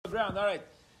around. All right.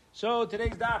 So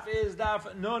today's daf is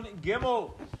daf Nun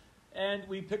Gimel. And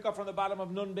we pick up from the bottom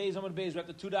of Nun Beis, Amud Beis. We have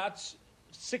the 2 dots,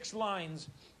 6 lines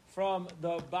from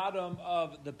the bottom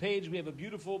of the page. We have a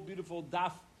beautiful, beautiful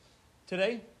daf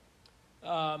today.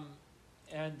 Can't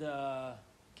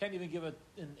even give an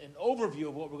overview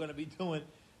of what we're going to be doing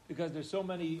because there's so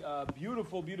many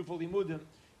beautiful, beautiful limudim.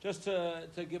 Just to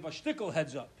give a shtickle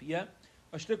heads up, yeah?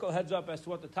 A shtickle heads up as to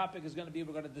what the topic is going to be.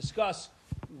 We're going to discuss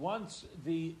once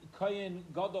the Kohen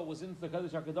Gadol was into the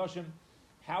Kodesh HaKadoshim,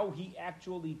 how he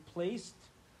actually placed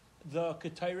the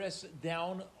Ketores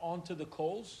down onto the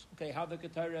coals. Okay, how the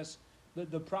Ketores,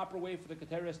 the proper way for the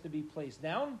Ketores to be placed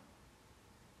down.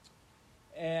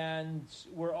 And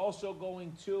we're also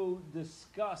going to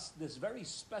discuss this very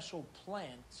special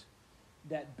plant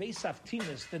that Beis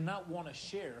Haftimis did not want to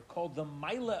share, called the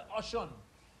Maila Ashon,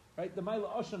 right? The Maila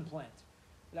Ashon plant.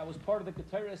 That was part of the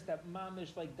Ketores that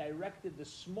Mamish directed the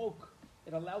smoke.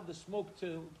 It allowed the smoke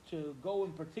to go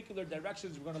in particular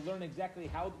directions. We're going to learn exactly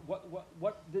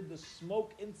what did the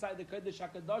smoke inside the Kodesh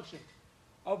HaKadoshim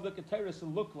of the Ketores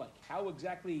look like. How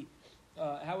exactly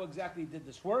did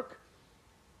this work?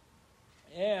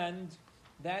 And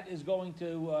that is going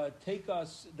to take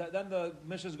us. Then the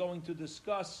Mishnah is going to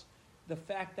discuss the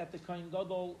fact that the Kohen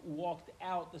Gadol walked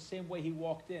out the same way he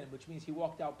walked in, which means he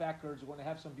walked out backwards. We're going to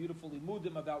have some beautiful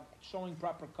limudim about showing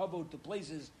proper kavod to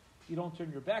places. You don't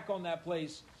turn your back on that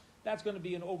place. That's going to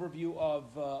be an overview of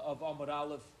Amud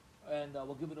Aleph, and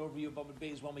we'll give an overview of Amud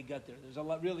Beis when we get there. There's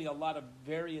really a lot of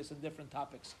various and different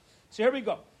topics. So here we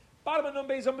go. Bottom of Nun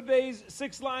Beis, Amud Beis,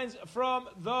 6 lines from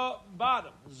the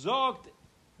bottom. Zogt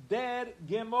der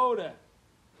Gemore.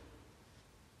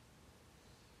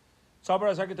 He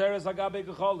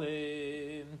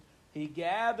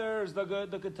gathers the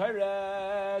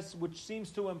Ketores, which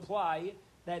seems to imply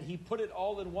that he put it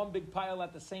all in one big pile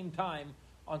at the same time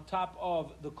on top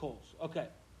of the coals. Okay.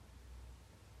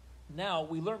 Now,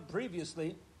 we learned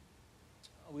previously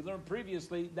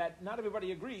that not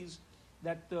everybody agrees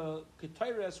that the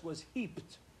Ketores was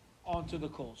heaped onto the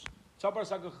coals. We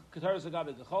learned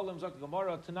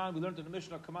in the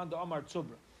Mishnah, Command Amar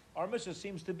Tzubra. Our Mishnah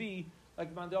seems to be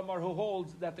like Mandi Amar, who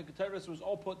holds that the Ketores was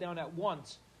all put down at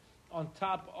once on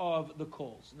top of the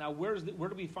coals. Now, where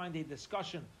do we find a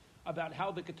discussion about how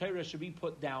the Ketores should be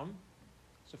put down?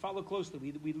 So follow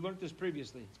closely. We learned this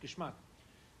previously. It's Geshmak.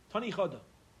 Tani Choda.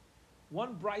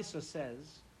 One brisa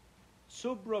says,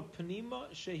 Subra Pnima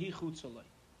Shehi Chutzalei.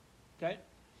 Okay?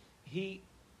 He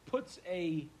puts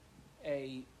a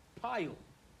pile,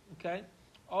 okay,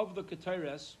 of the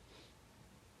Ketores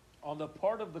on the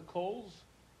part of the coals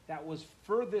that was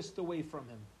furthest away from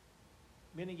him.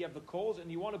 Meaning you have the coals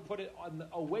and you want to put it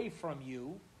away from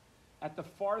you at the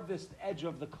farthest edge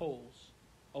of the coals,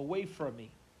 away from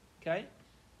me. Okay?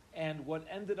 And what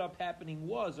ended up happening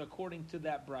was, according to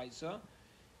that brisa,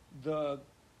 the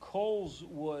coals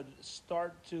would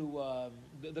start to,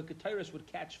 the Ketores would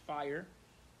catch fire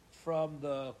from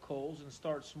the coals and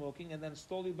start smoking, and then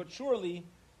slowly but surely,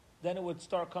 then it would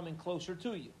start coming closer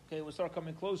to you. Okay? It would start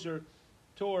coming closer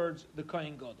towards the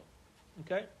Kohen Gadol.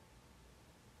 Okay?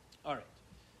 All right.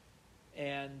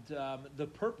 And the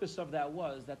purpose of that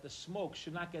was that the smoke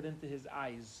should not get into his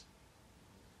eyes.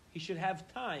 He should have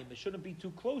time. It shouldn't be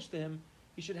too close to him.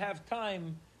 He should have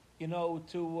time,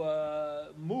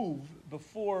 to move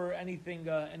before anything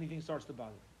starts to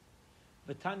bother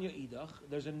him. V'tanya idach,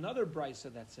 there's another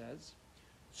brisa that says,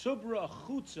 Tzubra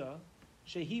chutza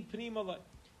shehi pnima,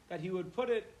 that he would put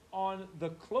it on the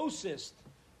closest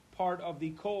part of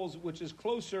the coals, which is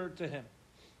closer to him.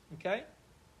 Okay?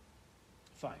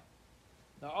 Fine.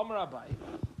 Now, Amar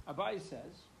Abai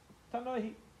says,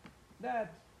 Tanahi,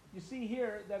 that you see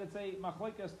here that it's a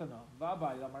machlekes Tana.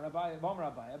 V'Abai, Amar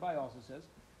Abai also says,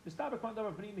 it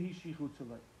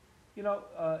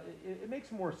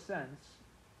makes more sense,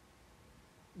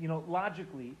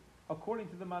 logically, according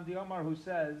to the Mandi Amar, who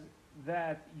says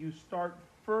that you start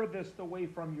furthest away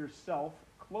from yourself,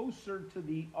 closer to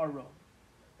the Aron.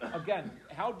 Again,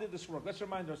 how did this work? Let's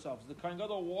remind ourselves. The Kohen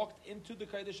Gadol walked into the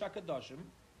Kodesh HaKadoshim,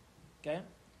 okay?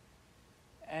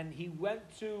 And he went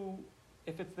to,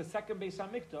 if it's the second Beis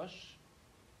HaMikdash,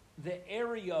 the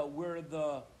area where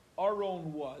the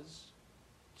Aron was,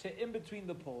 to in between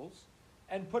the poles,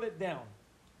 and put it down.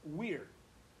 Weird.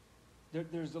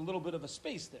 There's a little bit of a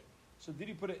space there. So did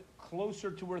he put it closer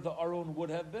to where the Aron would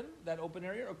have been, that open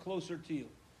area, or closer to you?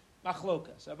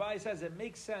 Machlokas. Abai says it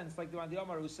makes sense, like the Mandi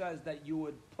Amar, who says that you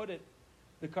would put it,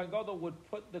 the Kohen Gadol would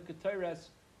put the Ketores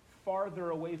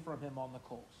farther away from him on the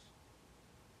coals.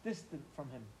 Distant from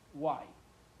him. Why?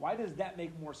 Why does that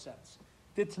make more sense?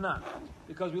 Ditnan.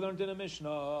 Because we learned in a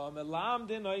Mishnah,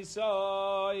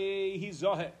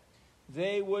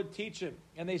 they would teach him.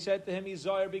 And they said to him,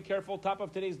 Yizayir, be careful, top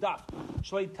of today's daf.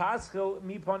 Shlei taschil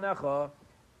mi panecha,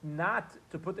 not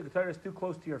to put the Keteris too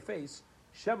close to your face,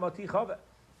 Shema tichave,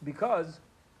 because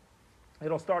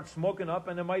it'll start smoking up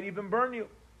and it might even burn you,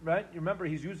 right? You remember,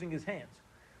 he's using his hands.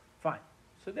 Fine.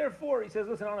 So therefore, he says,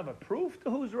 listen, I don't have a proof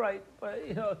to who's right, but,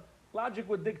 logic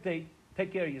would dictate,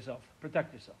 take care of yourself,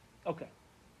 protect yourself. Okay.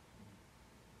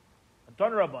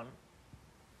 Don Rabban,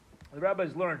 the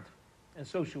rabbis learned, and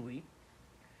so should we.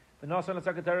 He takes the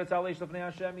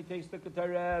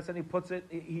keteres and he puts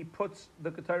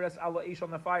the keteres ala ish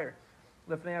on the fire.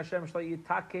 Which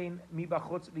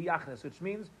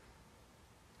means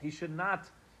he should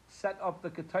not set up the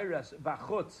keteres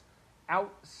bachutz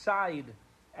outside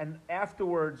and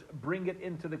afterwards bring it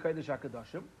into the Kodesh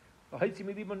HaKadoshim.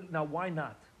 Now, why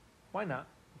not? Why not?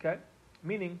 Okay?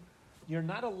 Meaning, you're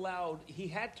not allowed, he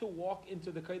had to walk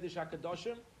into the Kodesh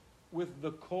HaKadoshim with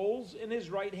the coals in his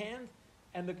right hand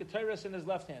and the keteres in his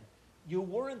left hand. You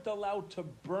weren't allowed to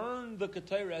burn the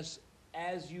keteres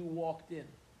as you walked in.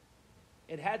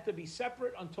 It had to be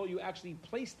separate until you actually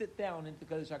placed it down into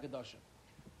Kodesh HaKadoshim.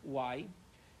 Why?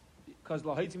 Because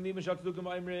to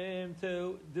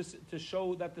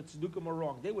show that the tzedukим are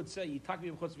wrong. They would say,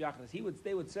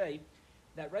 they would say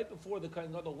that right before the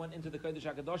Kohen Gadol went into the Kodesh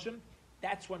HaKadoshim,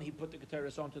 that's when he put the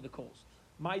keteres onto the coals.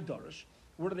 My darish.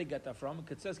 Where do they get that from?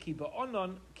 It says ki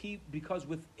ba'onon, because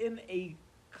within a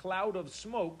cloud of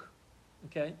smoke,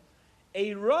 okay,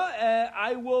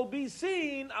 I will be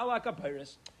seen ala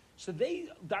kapiris. So they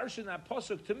darshan that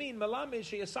pasuk to mean melame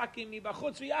sheyasakim mi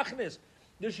bachutz v'yachnis.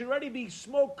 There should already be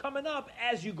smoke coming up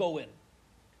as you go in.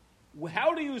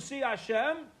 How do you see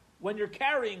Hashem when you're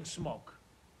carrying smoke?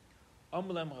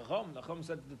 Nacham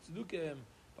said to the tzedukим,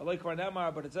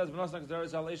 but it says,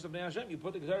 you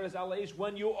put the Keteres al Eish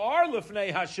when you are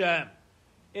Lefnei Hashem.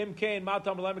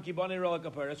 What are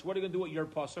you going to do with your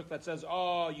pasuk that says,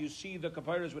 oh, you see the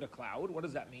Keteres with a cloud? What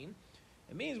does that mean?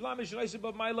 It means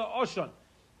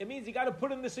it means you got to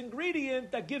put in this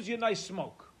ingredient that gives you a nice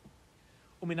smoke.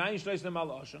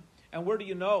 And where do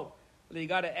you know that you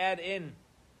got to add in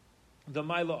the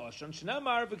Maila Oshon?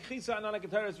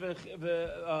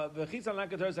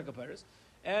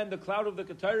 And the cloud of the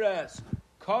Keteres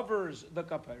covers the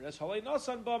Keteres.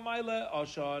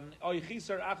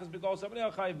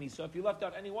 If you left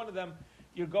out any one of them,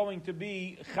 you're going to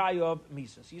be Chayav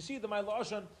Misa. So you see, the Maila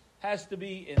Oshon has to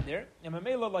be in there. And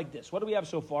Mamela like this. What do we have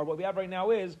so far? What we have right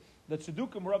now is the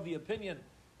Tzedukim were of the opinion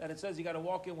that it says you got to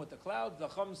walk in with the cloud. The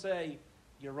Chum say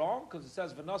you're wrong because it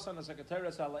says V'nasan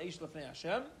Keteres ala Eish Lefnei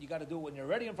Hashem. You got to do it when you're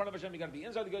ready in front of Hashem. You got to be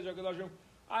inside the Kodesh HaKadoshim.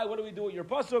 What do we do with your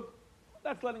pasuk?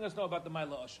 That's letting us know about the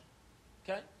Maila Oshon.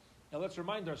 Okay? Now let's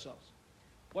remind ourselves.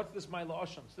 What's this Maila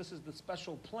Oshon? This is the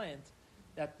special plant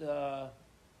that the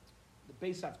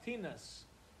Beis Avtinas,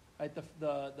 right,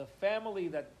 the family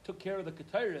that took care of the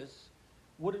Keteres,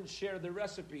 wouldn't share the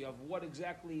recipe of what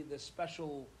exactly the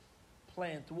special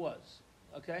plant was.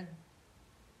 Okay?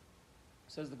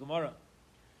 Says the Gemara.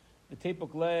 Why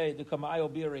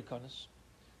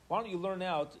don't you learn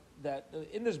out that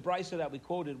in this brisa that we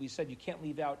quoted, we said you can't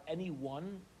leave out any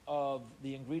one of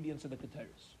the ingredients of the keteris.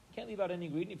 You can't leave out any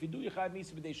ingredient. If you do, you chayav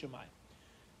misa b'dei shemayim.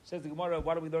 Says the Gemara,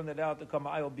 why do we learn that out? The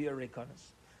kama'ayil bia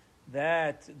reikanis.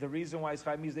 That the reason why it's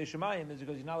chayav misa b'dei shemayim is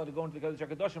because you're not allowed to go into the Kodesh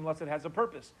HaKadoshim unless it has a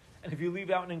purpose. And if you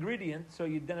leave out an ingredient, so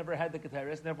you never had the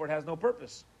keteris, and therefore it has no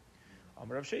purpose.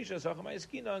 Amar Rav Sheisha, Sachamay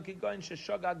Eskina, and Kigain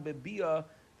Sheshagag bebia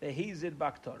vehezid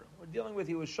b'aktara. We're dealing with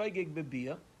he was shogeg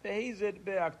bebia vehezid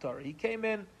b'aktara. He came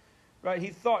in, right? He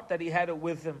thought that he had it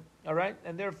with him, all right,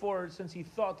 and therefore, since he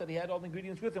thought that he had all the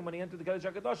ingredients with him when he entered the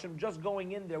Kodesh HaKadoshim, just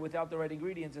going in there without the right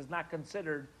ingredients is not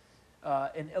considered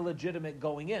an illegitimate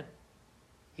going in.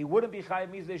 He wouldn't be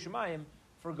chayav misa shemayim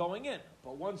for going in,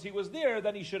 but once he was there,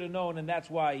 then he should have known, and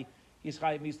that's why he's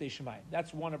chayav misa shemayim.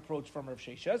 That's one approach from Rav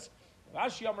Sheshes.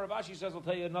 Rav Ashi says, I'll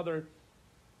tell you another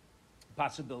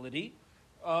possibility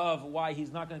of why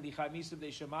he's not going to be chayav misa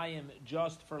shemayim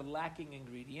just for lacking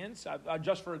ingredients,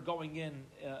 just for going in,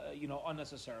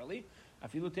 unnecessarily.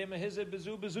 You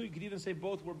could even say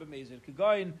both were b'mezid.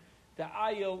 K'gayin the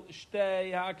ayil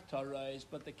shtei haktarais,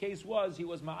 but the case was he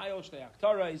was ma'ayil shtei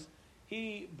haktarais.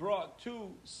 He brought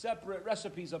two separate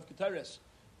recipes of keteris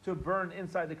to burn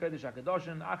inside the Kodesh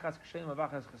HaKadoshim. Achas k'shem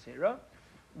avachas chasera.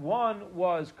 One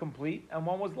was complete and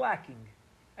one was lacking,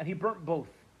 and he burnt both.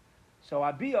 So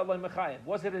Abiyah lo mechayev.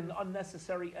 Was it an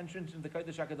unnecessary entrance into the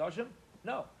Kodesh HaKadoshim?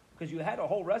 No, because you had a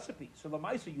whole recipe. So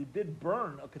Lamaisa, you did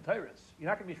burn a keteris. You're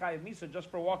not going to be chayav misa just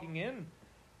for walking in,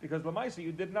 because Lamaisa,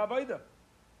 you did an avodah.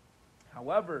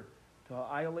 However, to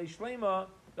ayalei shlema,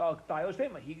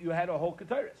 you had a whole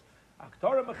keteris.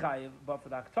 Aktara mechayiv, but for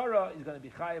the aktara, he's going to be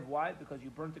chayiv. Why? Because you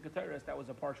burnt the keteres. That was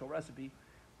a partial recipe.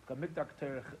 Mikdar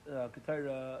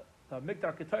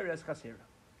keteres chasira.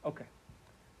 Okay.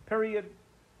 Period.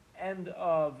 End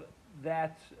of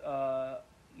that.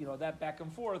 That back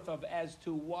and forth of as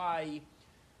to why,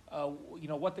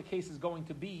 what the case is going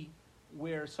to be,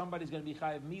 where somebody's going to be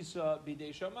chayiv misa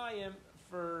b'dei shamayim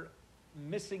for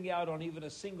missing out on even a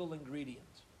single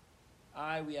ingredient.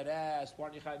 We had asked, why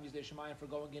aren't you chayiv misa b'dei shamayim for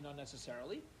going in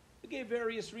unnecessarily? We gave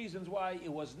various reasons why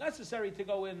it was necessary to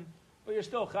go in, but you're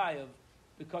still chayiv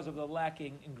because of the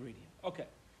lacking ingredient. Okay,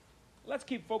 let's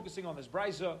keep focusing on this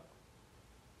brisa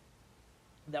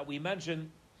that we mentioned.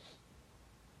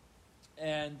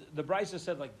 And the brisa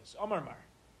said like this: Amar Mar,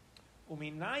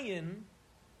 uminayin.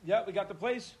 Yeah, we got the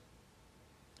place.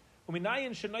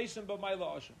 Uminayin shenaisim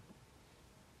b'mayla asham.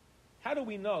 How do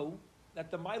we know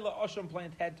that the mayla asham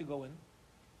plant had to go in?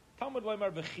 Talmud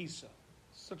loymar v'chisa.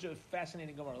 Such a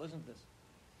fascinating Gemara. Listen to this.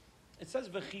 It says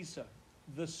v'chisa.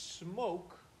 The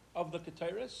smoke of the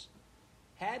keteris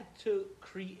had to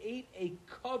create a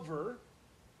cover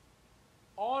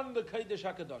on the Kodesh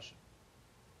HaKadoshim.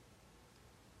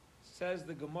 Says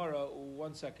the Gemara,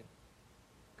 1 second.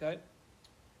 Okay?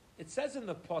 It says in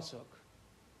the Pasuk,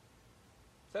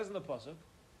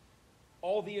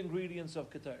 all the ingredients of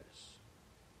keteris.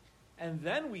 And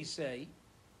then we say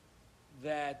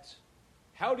that,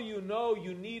 how do you know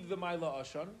you need the Maila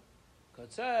Ashan? Because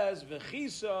it says,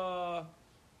 v'chisa,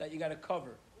 that you got to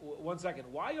cover. 1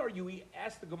 second. Why are you,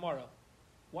 ask the Gemara,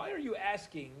 why are you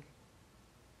asking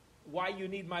why you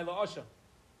need Maila Ashan?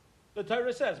 The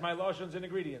Torah says Maila Ashan is an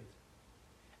ingredient.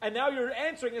 And now you're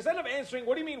answering, instead of answering,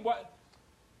 what do you mean, what?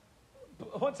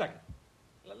 1 second.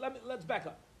 Let's back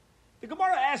up. The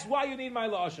Gemara asks why you need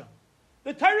Maila Ashan.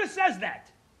 The Torah says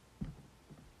that.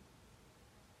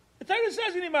 The Torah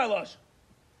says you need Maila Ashan.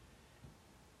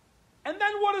 And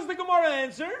then what does the Gemara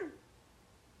answer?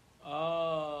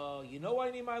 Oh, you know why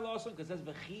I need Maila Ashan? Because it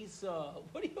says V'chisa.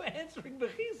 What are you answering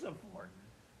V'chisa for?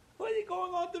 What are you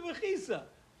going on to V'chisa?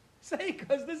 Say,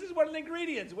 because this is one of the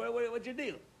ingredients. What's your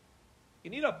deal? You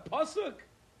need a pasuk?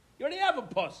 You already have a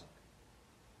pasuk.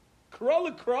 Kra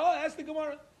l'kra, ask the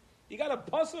Gemara. You got a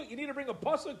pasuk, you need to bring a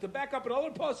pasuk to back up another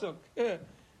pasuk.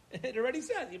 It already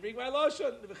said, you bring my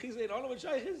lashon, you don't know what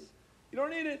shaykh is. You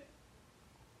don't need it.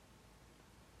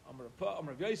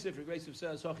 Amar Yosef, Yosef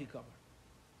says, Hachi Kamar.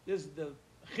 This is the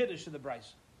chiddush of the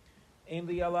Bryce. I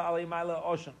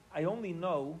only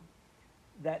know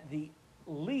that the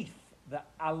leaf, the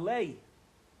alei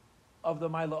of the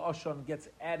Maila Oshan gets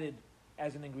added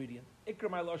as an ingredient. Ikra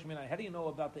Maila Oshan, how do you know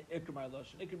about the Ikra Maila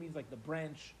Oshan? Ikra means like the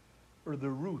branch or the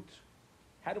root.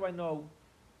 How do I know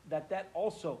that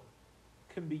also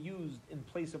can be used in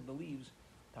place of the leaves?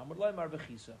 Talmud Laimar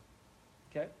V'chisa.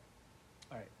 Okay?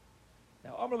 All right.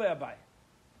 Now, Amar Le Abai.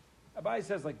 Abai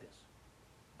says like this.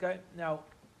 Okay? Now,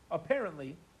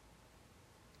 apparently,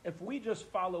 if we just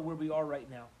follow where we are right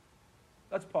now,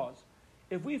 let's pause.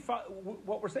 If we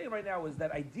what we're saying right now is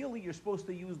that ideally you're supposed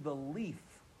to use the leaf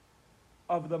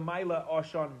of the Maila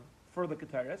Ashan for the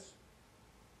keteris.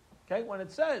 Okay, when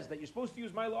it says that you're supposed to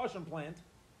use Maila Ashan plant,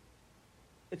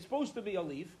 it's supposed to be a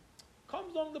leaf.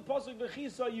 Comes on the pasuk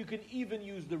v'chisa, you can even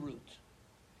use the root.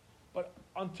 But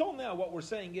until now, what we're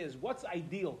saying is, what's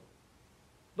ideal?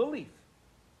 The leaf.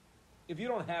 If you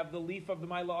don't have the leaf of the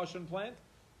Maila Ashan plant,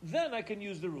 then I can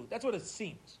use the root. That's what it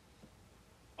seems.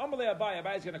 Amalei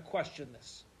Abai is going to question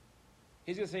this.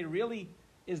 He's going to say, really,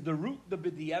 is the root the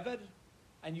b'diavad,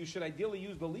 and you should ideally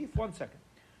use the leaf? 1 second.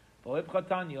 We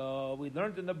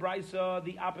learned in the Brisa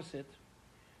the opposite.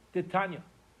 Titania.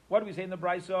 What do we say in the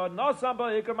Brisa?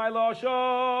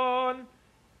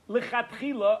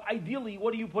 Ideally,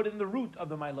 what do you put in the root of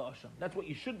the Maila Ashan? That's what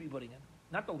you should be putting in,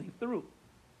 not the leaf, the root.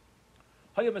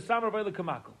 This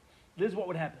is what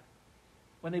would happen.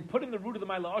 When they put in the root of the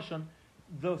Maila Ashan,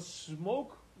 the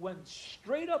smoke went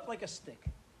straight up like a stick.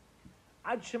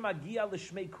 Ad shemagia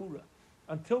l'shmei kura,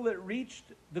 until it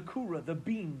reached the kura, the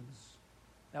beams.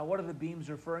 Now, what are the beams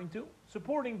referring to?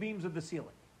 Supporting beams of the ceiling.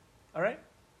 All right?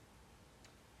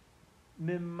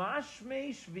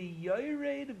 Mimashmesh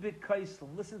v'yored v'kaisel.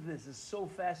 Listen to this. It's so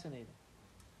fascinating.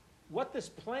 What this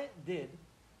plant did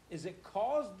is it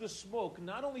caused the smoke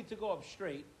not only to go up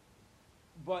straight,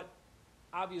 but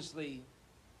obviously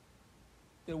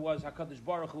there was HaKadosh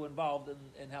Baruch Hu involved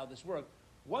in how this worked.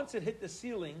 Once it hit the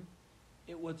ceiling,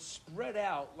 it would spread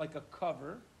out like a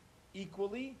cover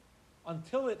equally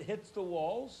until it hits the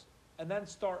walls and then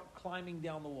start climbing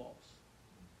down the walls.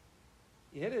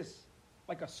 You hit this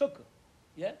like a sukkah.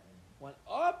 Yeah? Went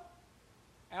up,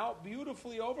 out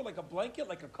beautifully over like a blanket,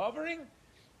 like a covering,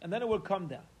 and then it would come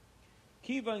down.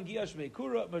 Kiva and Giyash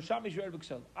Veikura, Mashamish Red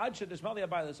Buxel. Ad Shadishmali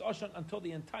Abaylas Oshan until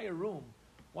the entire room.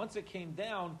 Once it came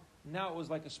down, now it was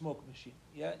like a smoke machine.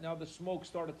 Yeah, now the smoke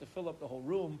started to fill up the whole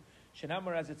room.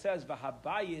 Shenamar, as it says,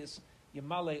 Vahabayis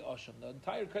Yamale Oshan. The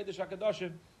entire Kodesh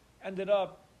HaKadoshim ended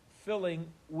up filling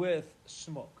with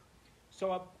smoke.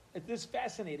 So it is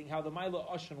fascinating how the Maila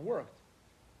Oshan worked.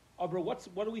 Abra, what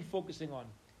are we focusing on?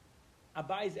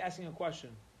 Abai is asking a question.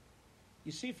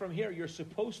 You see from here, you're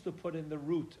supposed to put in the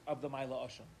root of the Maila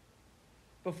Oshan.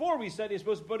 Before we said you're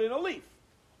supposed to put in a leaf.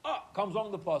 Comes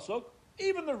along the pasuk,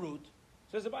 even the root.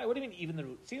 Says Abai, what do you mean even the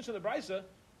root? Seems from the Brisa,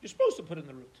 you're supposed to put in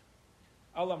the root.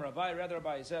 Alam Rabbi, rather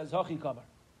Abai says, Hachi Kamar.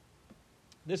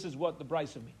 This is what the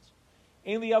Brisa means.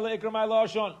 Ein li ala ikra Maila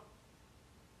Oshan.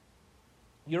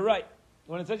 You're right.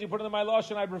 When it says you put in the Maila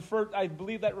Oshan, I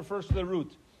believe that refers to the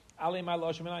root. How do I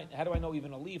know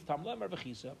even a leaf?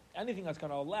 Anything that's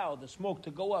going to allow the smoke to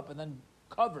go up and then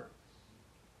cover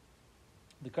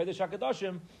the Kodesh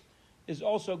HaKadoshim is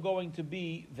also going to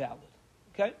be valid.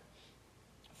 Okay?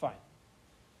 Fine.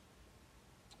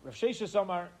 Rav Shesha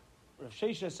Samar, Rav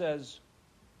Shesha says,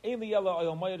 this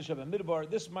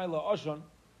Maila Oshan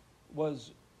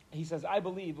was, he says, I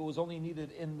believe it was only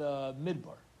needed in the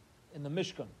Midbar, in the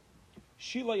Mishkan.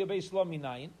 Shila Yabei Slam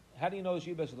Minayin. How do you know the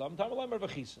Shila Yabei Slam? Tamalam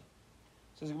Vachisa.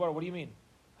 Says the Gemara, what do you mean?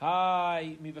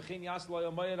 Hi, mi v'chin yasla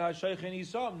yomayed ha-shaykhin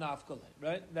yisam nafkale.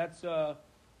 Right? That's,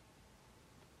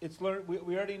 it's learned,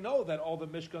 we already know that all the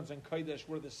Mishkans and Kodesh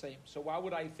were the same. So why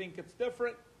would I think it's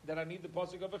different, that I need the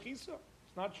pasuk of Vachisa?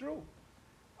 It's not true.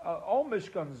 All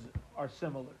Mishkans are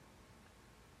similar.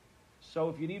 So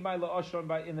if you need my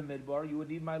La'ashan in the Midbar, you would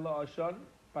need my La'ashan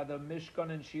by the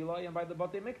Mishkan and Shilai and by the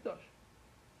Batei Mikdash.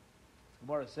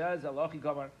 Gemara says, Alachi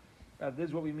Kamar, this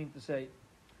is what we mean to say.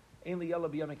 I only know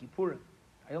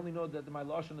that my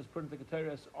lashon is put into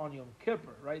Keteris on Yom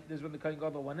Kippur, right? This is when the Kohen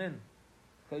Gadol went in.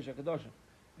 Remember,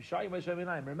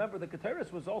 the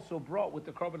Keteris was also brought with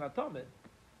the Korban HaTamid,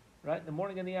 right? In the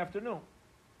morning and the afternoon.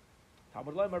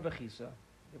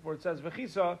 Therefore it says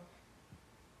V'chisa,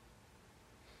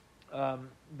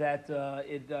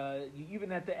 you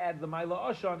even had to add the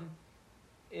Maila Ashan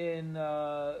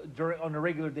on a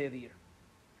regular day of the year.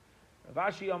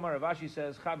 Ravashi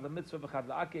says, Chad mitzvah v'chad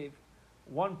la'akev.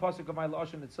 One pasuk of my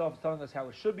la'ashan itself is telling us how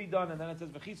it should be done, and then it says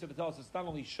v'chisa to tell us it's not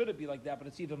only should it be like that, but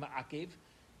it's even ma'akev.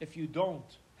 If you don't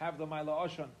have the my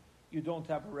la'ashan, you don't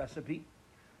have a recipe.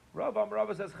 Rav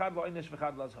says, Chad la'inish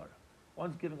v'chad la'azhara.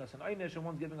 One's giving us an einish, and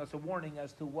one's giving us a warning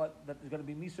as to what that is going to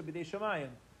be misa b'dei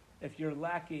shamayim if you're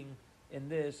lacking in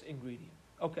this ingredient.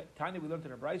 Okay, Tanya, we learned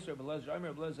in a brayser,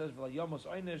 Belez says, v'layamos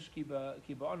einish kiba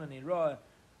anani ra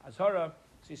azhara.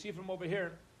 So you see from over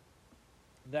here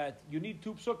that you need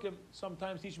two psukim.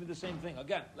 Sometimes teach me the same thing.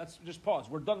 Again, let's just pause.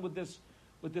 We're done with this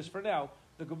for now.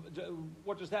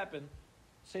 What just happened?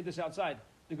 Say this outside.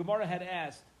 The Gemara had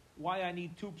asked why I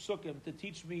need two psukim to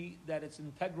teach me that it's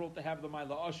integral to have the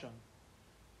Maila Ashan.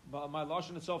 Maila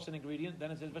Ashan itself is an ingredient. Then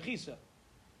it says v'chisa.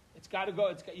 It's got to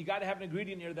go. You got to have an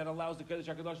ingredient here that allows the Kodesh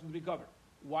HaKadoshim to be covered.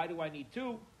 Why do I need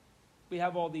two? We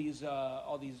have all these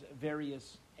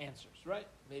various answers, right?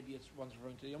 Maybe one's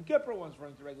referring to Yom Kippur, one's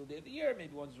referring to regular day of the year,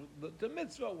 maybe one's to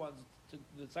mitzvah,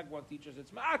 the second one teaches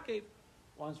it's ma'akev,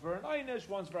 one's for an einish,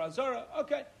 one's for azara.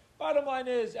 Okay, bottom line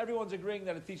is everyone's agreeing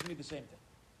that it teaches me the same thing.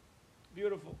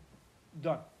 Beautiful.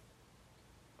 Done.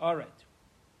 All right.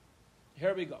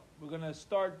 Here we go. We're going to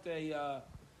start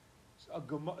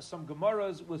some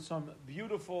Gemaras with some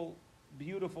beautiful,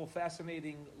 beautiful,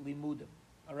 fascinating limudim.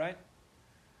 All right?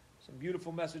 Some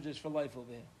beautiful messages for life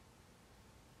over here.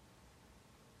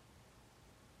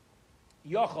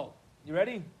 Yochel. You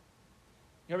ready?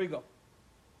 Here we go.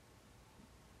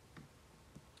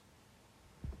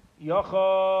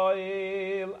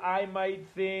 Yochel, I might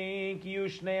think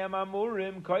Yushneim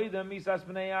Amurim Koidem Misas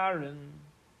Bnei Aaron,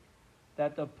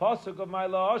 that the pasuk of my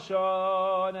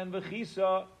La'ashan and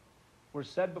V'chisa were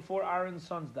said before Aaron's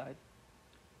sons died.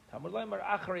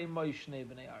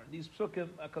 These psukim,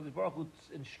 HaKadosh Baruch Hu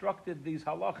instructed these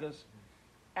halachas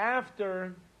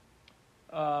after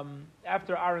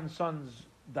Aaron's sons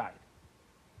died.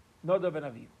 Nadav and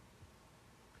Aviv.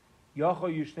 Yocho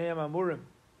Yushneim Amurim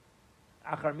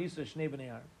Achar Misa Shnei Bnei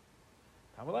Aaron.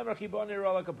 Tamalem Rachibani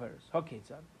Rala Kaperes.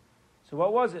 Haketzad. So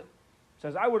what was it? It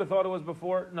says, I would have thought it was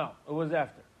before. No, it was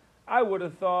after. I would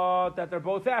have thought that they're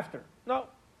both after. No.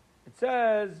 It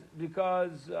says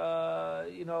because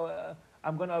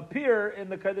I'm going to appear in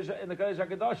the Kodesh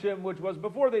HaKadoshim, which was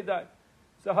before they died.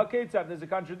 So Haketzad, there's a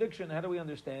contradiction. How do we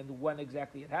understand when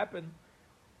exactly it happened?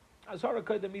 There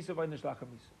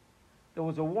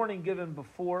was a warning given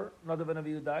before Nadav and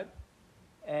Avihu died,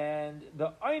 and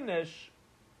the einish,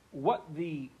 what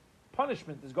the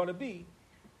punishment is going to be,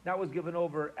 That was given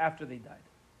over after they died.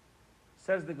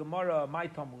 Says the Gemara, my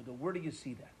Talmud, where do you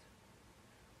see that?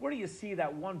 Where do you see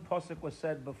that one pasuk was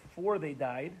said before they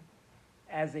died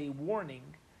as a warning,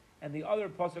 and the other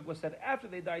pasuk was said after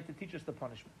they died to teach us the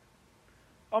punishment?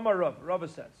 Amar Rav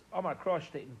says, Amar Krosh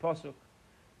state in pasuk,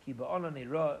 Ki ba'ana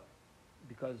nira,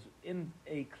 because in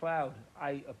a cloud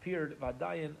I appeared,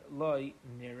 v'adayin loy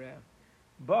nira,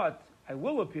 but I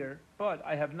will appear, but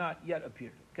I have not yet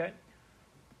appeared. Okay.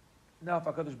 Now, if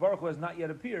HaKadosh Baruch Hu has not yet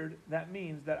appeared, that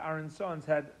means that Aaron's sons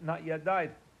had not yet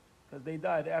died, because they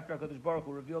died after HaKadosh Baruch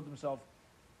Hu revealed himself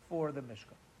for the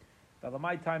Mishkan.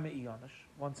 Valamai time iyanish.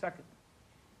 1 second.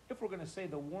 If we're going to say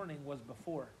the warning was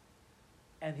before,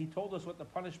 and he told us what the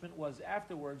punishment was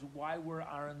afterwards, why were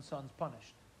Aaron's sons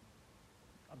punished?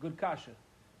 A good kasha.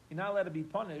 You're not allowed to be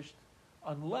punished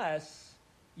unless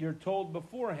you're told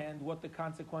beforehand what the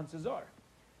consequences are.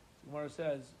 So Gemara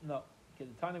says, no. Okay,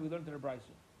 the Tanya we learned in the Brisa.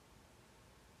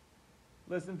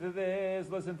 Listen to this.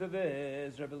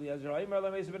 Rabbi Eliezer,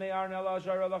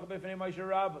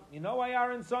 you know why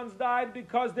Aaron's sons died?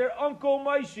 Because their Uncle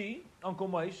Moshe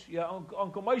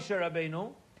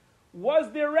Rabbeinu,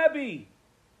 was their Rebbe.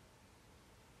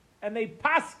 And they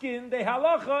paskin, they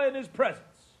halacha in his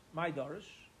presence. My Darish.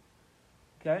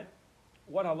 Okay?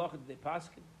 What halacha did they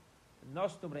paskin?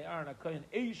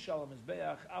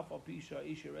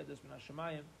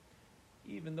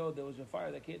 Even though there was a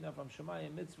fire that came down from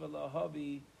Shemayim, mitzvah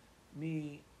lahavi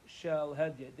mi shel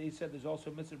hedya. They said there's also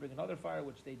a mitzvah to bring another fire,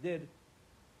 which they did.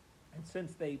 And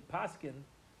since they paskin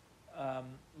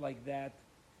like that,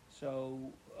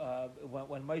 so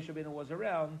when Moshe Rabbeinu was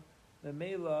around, the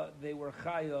Mela, they were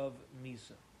chayav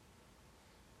misa.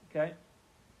 Okay?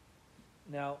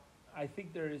 Now, I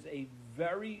think there is a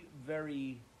very,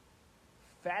 very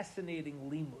fascinating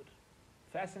limud,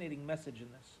 fascinating message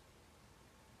in this.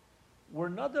 Were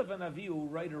Nadav and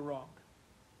Avihu right or wrong?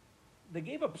 They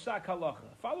gave a psak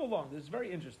halacha. Follow along. This is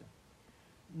very interesting.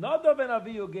 Nadav and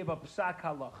Avihu gave a psak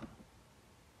halacha.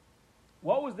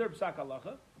 What was their psak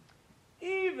halacha?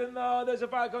 Even though there's a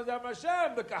fire that comes down from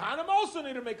Hashem, the Kahanim also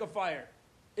need to make a fire.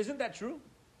 Isn't that true?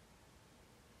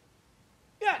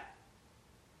 Yeah.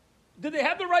 Did they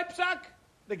have the right psak?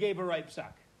 They gave a right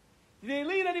psak. Did they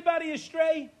lead anybody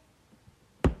astray?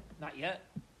 Not yet.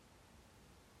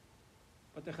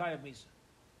 But the Chayav Misa.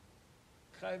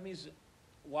 Chayav Misa.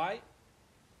 Why?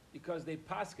 Because they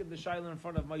paskin the Shaila in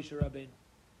front of Moshe Rabbeinu.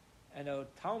 And a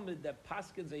Talmud that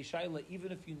paskins a Shaila,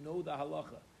 even if you know the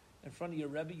halacha, in front of your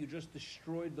Rebbe, you just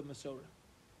destroyed the Masorah.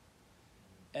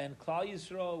 And Klal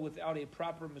Yisrael without a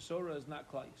proper Masorah is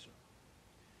not Klal Yisrael.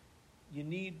 We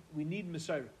need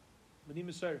Masorah. We need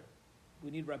Masorah.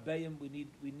 We need Rabbeim. We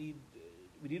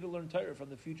need to learn Torah from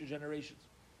the future generations.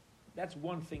 That's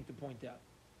one thing to point out.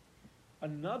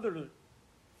 Another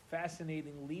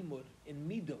fascinating limud in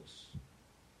Midos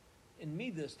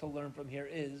to learn from here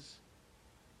is,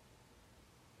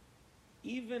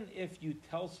 even if you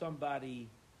tell somebody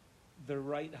the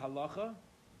right halacha,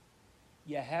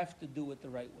 you have to do it the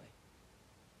right way.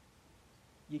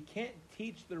 You can't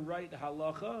teach the right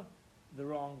halacha the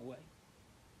wrong way.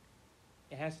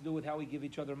 It has to do with how we give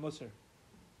each other musar,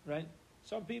 right?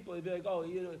 Some people, they'd be like, oh,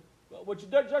 what you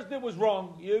just did was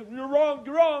wrong. You're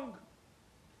wrong.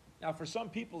 Now, for some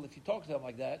people, if you talk to them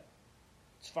like that,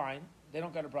 it's fine. They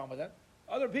don't got a problem with that.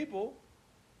 Other people,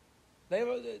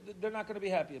 they're not going to be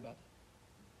happy about it.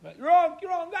 Right? You're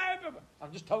wrong.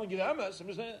 I'm just telling you the emes. I'm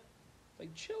just saying,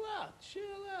 like, chill out.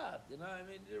 You know, I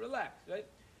mean, relax, right?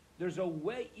 There's a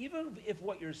way, even if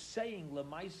what you're saying,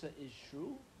 lemaisa, is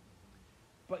true,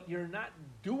 but you're not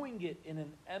doing it in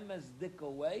an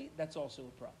emes-dika way, that's also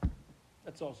a problem.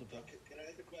 Can I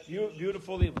ask a question?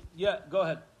 Beautifully. Yeah, go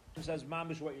ahead. It says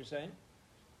mamish what you're saying,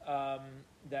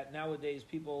 that nowadays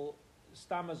people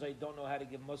stamazai don't know how to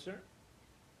give musar,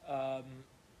 but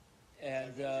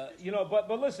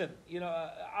listen,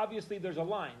 obviously there's a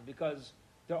line, because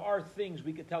there are things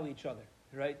we could tell each other,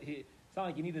 right? It's not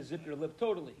like you need to zip your lip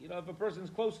totally. If a person's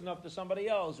close enough to somebody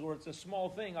else, or it's a small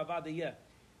thing, avadiyeh.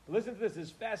 But listen to this. This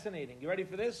is fascinating. You ready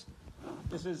for this?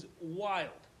 This is wild.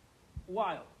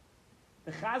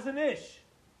 The Chazon Ish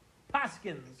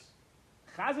paskins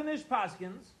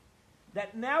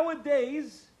that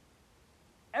nowadays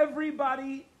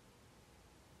everybody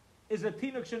is a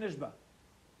Tinuk Shenishba.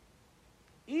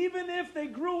 Even if they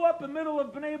grew up in the middle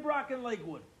of Bnei Brak and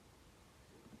Lakewood.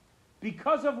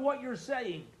 Because of what you're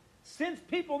saying. Since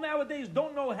people nowadays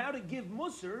don't know how to give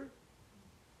Musar,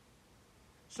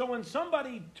 so when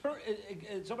somebody's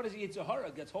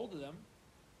Yitzhahara gets hold of them,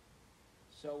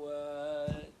 so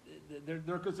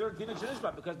they're considered Tinuk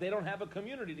Shenishba because they don't have a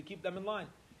community to keep them in line.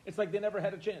 It's like they never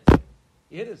had a chance.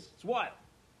 It is. It's wild.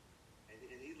 And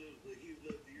he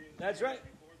That's right.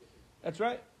 That's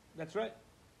right. That's right.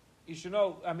 You should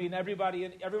know. I mean, everybody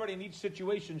in each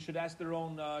situation should ask their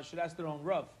own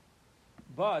Rav.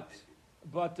 But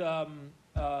they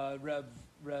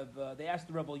asked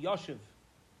the Rebbe Yoshev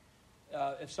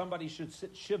if somebody should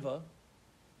sit shiva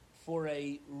for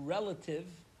a relative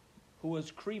who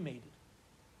was cremated.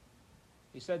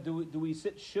 He said, "Do we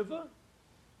sit shiva,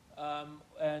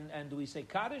 and do we say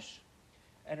kaddish?"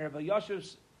 And Rebbe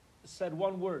Yoshev said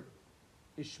one word: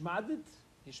 "Ishmadit."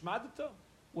 Ishmadita?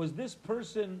 Was this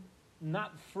person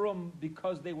not from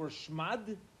because they were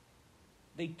shmad?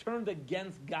 They turned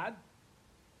against God?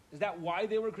 Is that why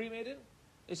they were cremated?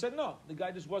 They said no. The guy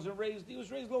just wasn't raised. He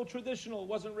was raised a little traditional.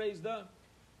 Wasn't raised. Rabbi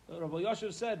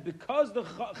Yoshev said because the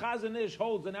Chazon Ish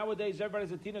holds that nowadays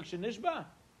everybody's a tinuk shenishba.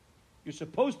 You're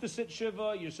supposed to sit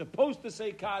shiva. You're supposed to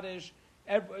say kaddish.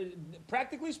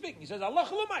 Practically speaking, he says Allah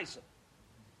l'maisa.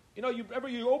 You know, you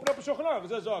open up a Shulchan Aruch, it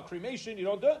says cremation. You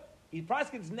don't do it. He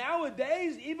prosecuts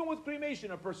nowadays, even with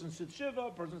cremation, a person sits shiva, a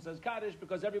person says kaddish,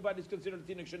 because everybody's considered a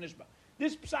tinuk shenishba.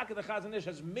 This psak of the Chazon Ish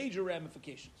has major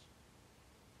ramifications.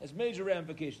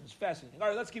 Fascinating. All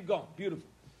right, let's keep going. Beautiful.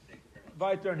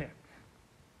 Weiter here.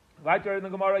 Weiter in the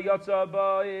Gemara, Yatsa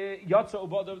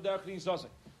ubadav derech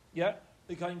sasek. Yeah,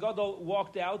 the Kohen Gadol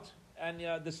walked out, and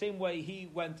the same way he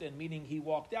went in, meaning he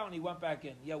walked out and he went back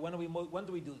in. Yeah, when do we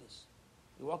do this?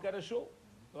 You walk out of shul.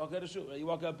 You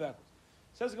walk out backwards.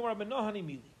 Says the Gemara, Menohani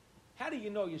Mili. How do you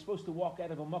know you're supposed to walk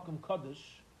out of a Makom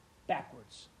Kaddish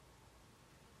backwards?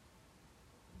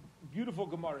 Beautiful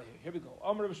Gemara here. Here we go.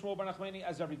 Amar Shmuel bar Nachmani,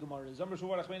 as every Gemara is. Amar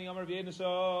Shmuel bar Nachmani, Amar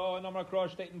V'yenusa, and Amar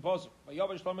Krosh, State and Pasuk. Vayav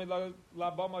Shlomo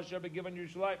la Bama asher begiven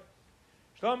Yerushalayim.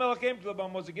 Shlomo came to the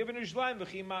Bama, was given Yerushalayim.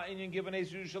 V'chima inyan given es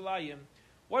Yerushalayim.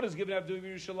 What does given have to do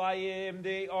with Yerushalayim?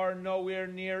 They are nowhere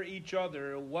near each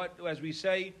other. What, as we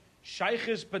say,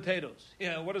 shaykhis potatoes.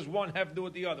 Yeah, what does one have to do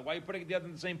with the other? Why are you putting it together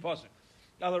in the same pasuk?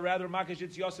 Rather, Makash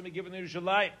it's Yosim given to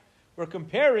Yerushalayim. We're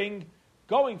comparing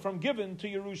going from given to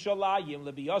Yerushalayim.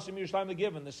 Lebi Yosim Yerushalayim to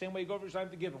given. The same way you go from Yerushalayim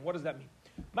to given. What does that mean?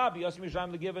 Ma Yosim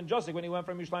Yerushalayim to given. Just like when he went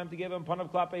from Yerushalayim to given, Panav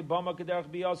Klape Bama Kederach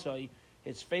Biyasai.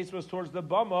 His face was towards the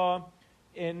Bama.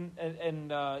 He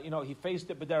faced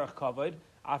it B'derach Kavod.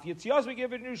 Af Yitzias we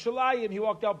give it Yerushalayim. He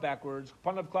walked out backwards.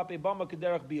 Panav Klape Bama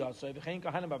Kederach Biyasai. V'chein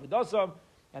Kahanim Avidasav.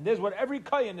 And this is what every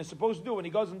Kayan is supposed to do when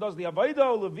he goes and does the Avodah,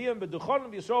 Leviim,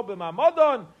 B'duchonim, Yisrael,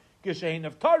 B'mamadan, Gishein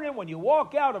of Tarim, when you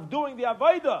walk out of doing the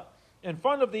Avodah in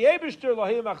front of the Eibishter,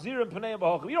 Lahim, Achzirim, Pnei,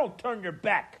 B'hochim. You don't turn your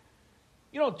back.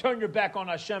 You don't turn your back on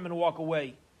Hashem and walk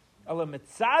away. You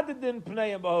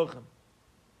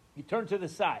turn to the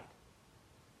side.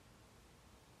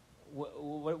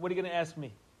 What are you going to ask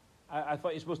me? I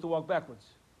thought you're supposed to walk backwards.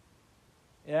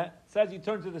 Yeah? It says you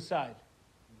turn to the side.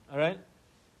 All right?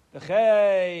 If you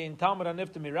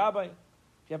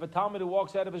have a Talmud who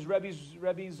walks out of his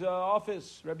Rebbe's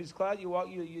office, Rebbe's class, you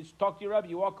talk to your Rebbe,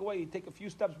 you walk away, you take a few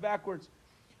steps backwards.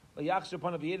 Yeah?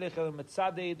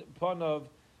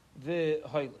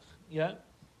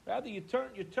 Rather, you turn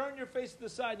your face to the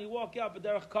side and you walk out, but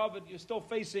derech kavod, you're still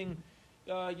facing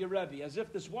your Rebbe, as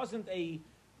if this wasn't a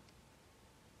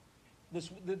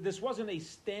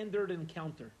standard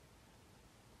encounter.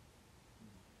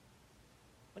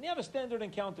 When you have a standard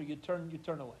encounter, you turn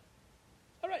away.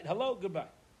 All right, hello, goodbye.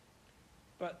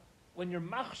 But when you're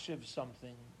machshiv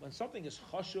something, when something is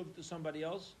chashuv to somebody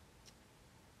else,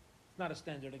 it's not a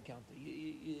standard encounter.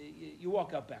 You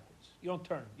walk out backwards. You don't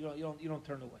turn. You don't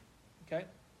turn away. Okay.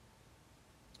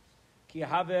 Ki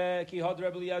had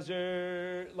Rebbe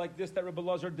Eliezer like this that Rebbe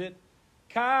Eliezer did.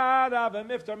 When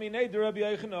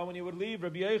you would leave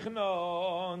Rabbi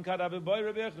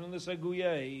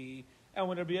Yochanan, and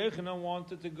when Rabbi Yochanan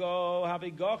wanted to go have a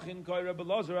gachin, Rabbi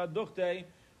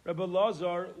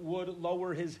Elazar would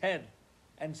lower his head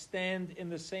and stand in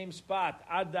the same spot.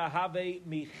 Until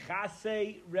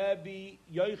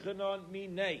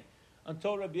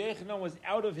Rabbi Yochanan was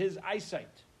out of his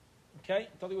eyesight. Okay?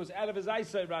 Until he was out of his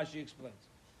eyesight, Rashi explains.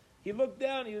 He looked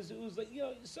down, it was like,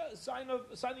 sign of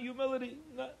humility.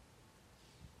 No.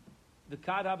 The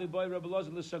kad have a boy Rabbi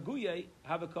Elazar l'saguye,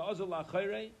 have a ka'azal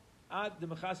la'chayre, ad the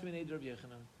mechasmin ed Rabbi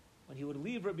Yochanan. When he would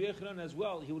leave Rabbi Yochanan as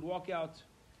well, he would walk out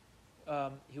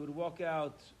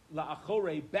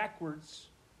la'achore, backwards,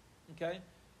 okay,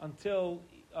 until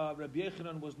Rabbi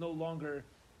Yochanan was no longer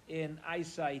in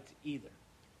eyesight either.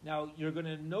 Now, you're going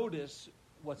to notice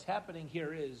what's happening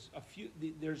here is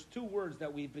there's two words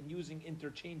that we've been using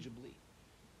interchangeably.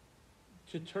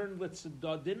 To turn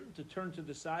litzadadin, to turn to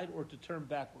the side, or to turn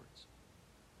backwards.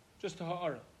 Just to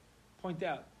ha'ara, point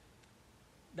out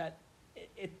that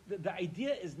the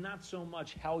idea is not so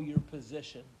much how you're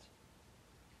positioned.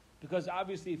 Because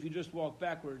obviously if you just walk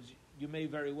backwards, you may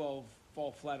very well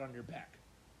fall flat on your back,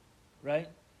 right?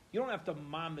 You don't have to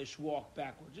mamish walk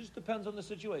backwards. It just depends on the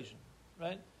situation,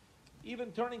 right?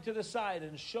 Even turning to the side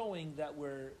and showing that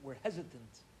we're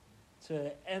hesitant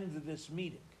to end this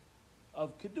meeting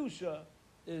of kedusha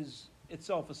is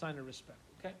itself a sign of respect.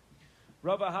 Okay,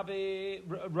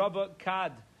 Rabba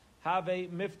Kad have a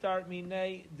miftar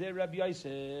minei de Rabbi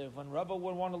Yosef. When Rabba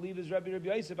would want to leave his Rabbi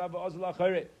Yosef,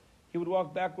 he would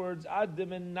walk backwards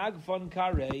adim and nagfon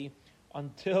kare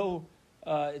until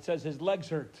it says his legs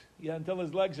hurt. Yeah, until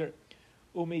his legs hurt.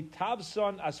 Umi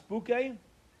tabson aspuke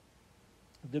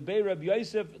debei Rabbi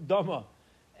Yosef dama,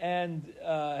 and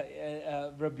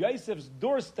Rabbi Yosef's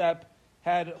doorstep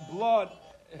had blood.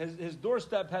 His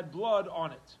doorstep had blood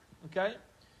on it. Okay.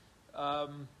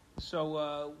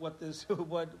 So what this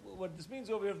means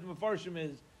over here from the Mefarshim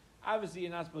is, obviously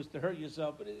you're not supposed to hurt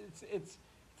yourself, but it's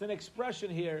an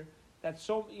expression here that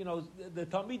the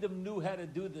Talmidim knew how to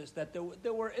do this. That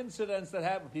there were incidents that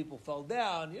happened, people fell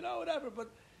down, whatever. But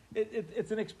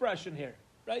it's an expression here,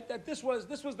 right? That this was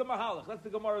the Mahalach. That's the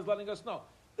Gemara is letting us know.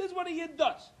 This is what a Yid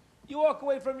does. You walk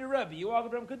away from your Rebbe. You walk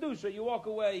away from Kedusha. You walk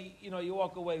away. You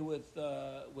walk away with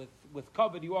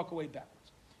kavod. You walk away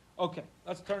backwards. Okay,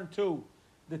 let's turn to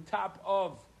the top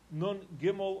of Nun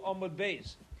Gimel Amud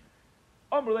Beis.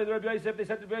 Amrulei the Rabbi Yosef. They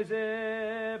said to Rabbi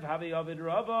Yosef, "Havi Avid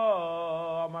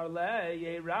Rava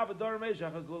Amarlei Rava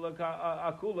Dormeshach Akula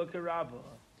Kerava."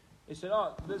 They said,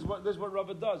 "Oh, this is what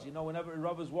Rava does. Whenever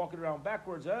Rava is walking around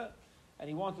backwards, and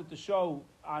he wanted to show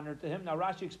honor to him." Now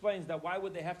Rashi explains that why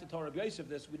would they have to tell Rabbi Yosef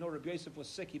this? We know Rabbi Yosef was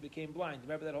sick; he became blind.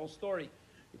 Remember that whole story?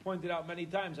 He pointed out many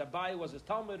times. Abai was his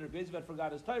Talmud. Rabbi Yosef had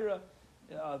forgot his Torah.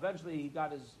 Eventually, he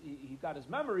got his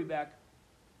memory back,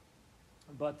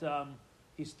 but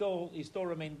he still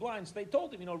remained blind. So they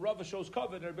told him, Rava shows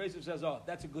kavod, and Rabbi Yosef says, "Oh,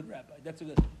 that's a good rabbi.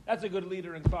 That's a good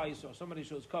leader in Klal Yisrael. Somebody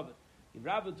shows kavod."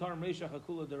 Rava tarm reishach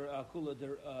akula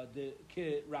de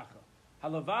ki racha.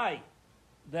 Halavai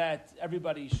that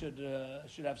everybody should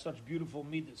have such beautiful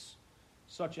midas,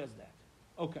 such as that.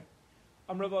 Okay,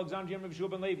 I'm Rav Alexander Rav Shua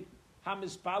ben Levi.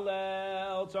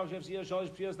 Hamispalel tzarchev siyah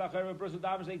shalish priyas lacher. A person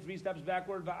davens take 3 steps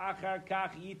backward. Va'achar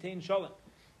kach yitain shalom,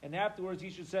 and afterwards he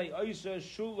should say Oisa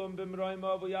shulam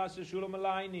b'mroima v'yasa shulam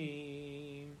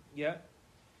alayni. Yeah.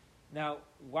 Now,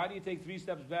 why do you take 3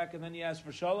 steps back and then you ask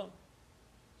for shalom?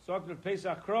 Zokter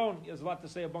Pesach Kron. He has a lot to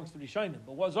say amongst the Rishonim,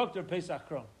 but what's Zokter Pesach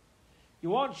Kron? You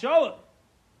want shalom?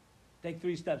 Take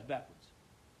 3 steps backwards.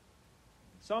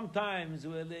 Sometimes,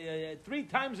 3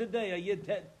 times a day, a Yid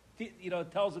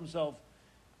tells himself,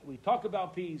 we talk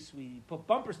about peace, we put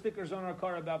bumper stickers on our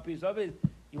car about peace.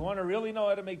 You want to really know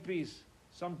how to make peace?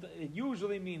 It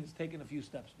usually means taking a few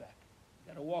steps back.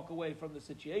 You got to walk away from the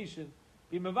situation.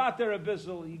 Be mevater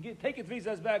abyssal. You take it 3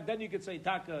 steps back, then you could say,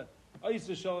 Taka,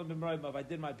 Oisa Shalom b'mroimav, I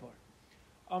did my part.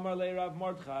 Amar le Rav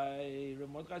Mordechai. Rav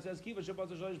Mordechai says, Kiva Shabbat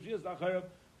Shalish Priyas Lacharav.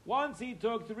 Once he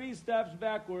took 3 steps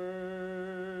backwards,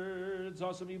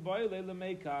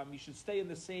 you should stay in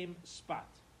the same spot.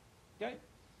 Okay?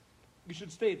 You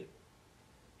should stay there.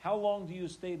 How long do you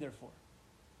stay there for?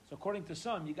 So according to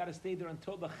some, you got to stay there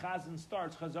until the chazan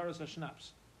starts, chazaras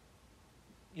hashnaps.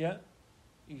 Yeah?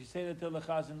 You stay there until the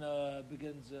chazan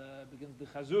begins the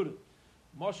chazuru.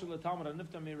 Moshe l'talmud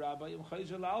hanifta mi rabbi, yom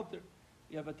chayzer la'alter.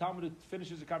 You have a talmud who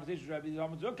finishes the conversation with Rabbi. The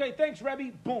talmud says, okay, thanks, Rabbi.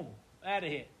 Boom. Out of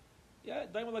here. Yeah,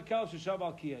 so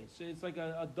it's like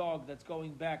a dog that's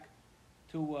going back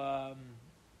to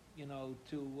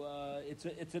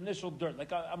its initial dirt.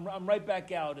 Like I'm right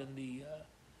back out in the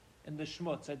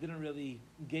schmutz. I didn't really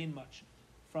gain much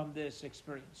from this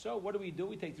experience. So what do?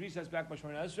 We take 3 steps back,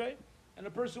 and a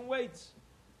person waits.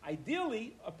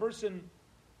 Ideally, a person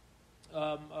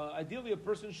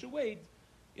should wait,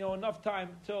 enough time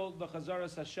till the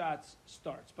chazaras hashatz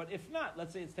starts. But if not,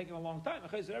 let's say it's taking a long time.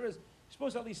 You're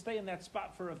supposed to at least stay in that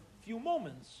spot for a few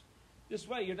moments. This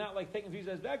way, you're not like taking 3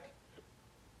 steps back,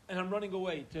 and I'm running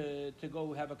away to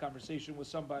go have a conversation with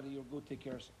somebody or go take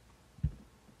care of something.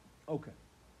 Okay.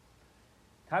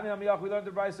 We learned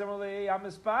the Bryce similarly. You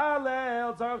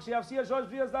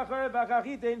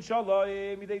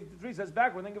take 3 steps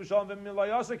backward, then give shalom.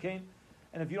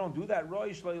 And if you don't do that,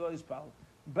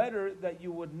 better that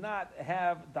you would not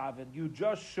have daven. You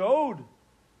just showed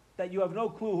that you have no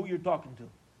clue who you're talking to.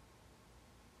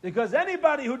 Because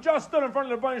anybody who just stood in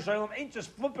front of the Rebbeinu Shalom ain't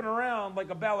just flipping around like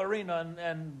a ballerina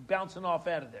and bouncing off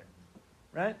out of there.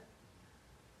 Right?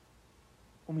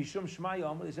 Umishum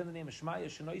Shmaya, they said the name of Shmaya,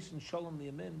 Shenoisin Shalom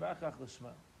Liyamin, Barachach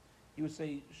L'Sma. He would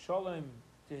say Shalom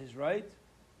to his right,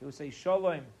 he would say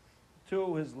Shalom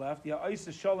to his left. Ya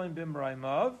Isa Shalom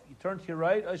Bimraimav. You turn to your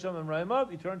right, Isa Shalom Bimraimav.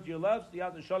 You turn to your left,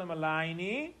 Ya Shalom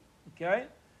Alayni. Okay?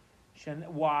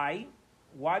 Why?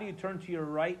 Why do you turn to your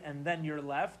right and then your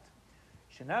left?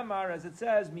 Shenamar, as it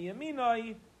says,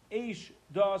 miyaminai eish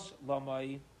das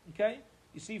lamai. Okay,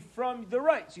 you see from the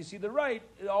right. So you see the right,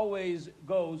 it always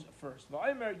goes first.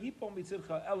 Va'aymer yipom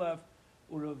mitzilcha elef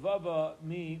urevava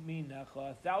mi minecha.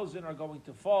 1,000 are going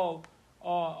to fall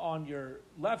on your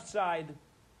left side,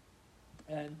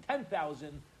 and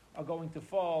 10,000 are going to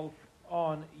fall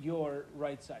on your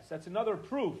right side. So that's another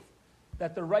proof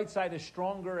that the right side is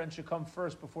stronger and should come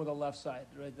first before the left side.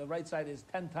 Right? The right side is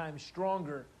 10 times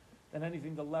stronger than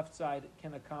anything the left side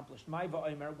can accomplish. Why do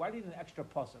you need an extra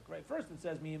pasuk? Right? First it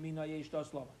says miyamina yesh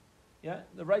das lama. Yeah,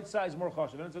 the right side is more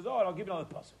chashuv. Then it says, oh, I'll give you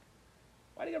another pasuk.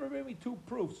 Why do you ever bring me two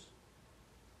proofs?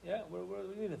 Yeah, we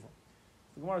need it for.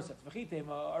 The Gemara says,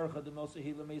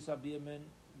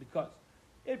 because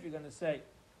if you're going to say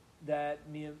that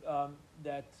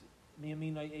that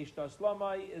miyamina yesh das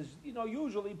lama is,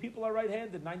 usually people are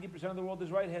right-handed. 90% of the world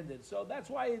is right-handed. So that's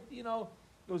why it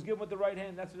was given with the right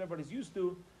hand. That's what everybody's used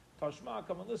to. Tashma,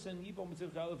 come and listen.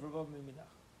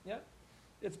 Yeah,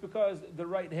 it's because the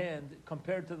right hand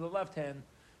compared to the left hand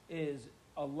is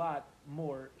a lot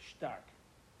more stark.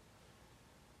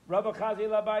 Rabbi Chazi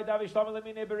Labai Davish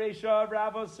Tamelamine Beresha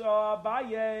Rabbi saw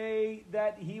Abaye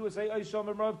that he would say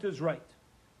Oishom Rav to his right.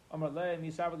 Amar Le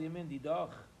Misav Yamin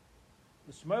Didach.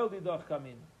 The Shmuel Didach come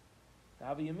in.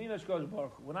 Have a Yamin Ashkosh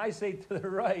Baruch. When I say to the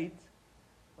right,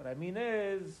 what I mean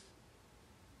is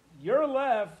your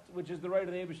left, which is the right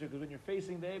of the Eibishter, because when you're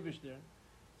facing the Eibishter,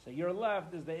 so your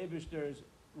left is the Eibishter's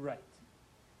right.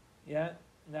 Yeah?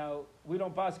 Now, we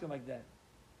don't paskin like that.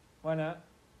 Why not?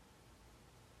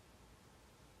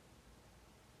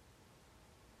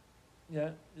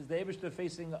 Yeah? Is the Eibishter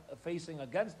facing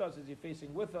against us? Is he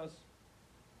facing with us?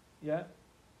 Yeah?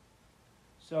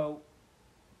 So,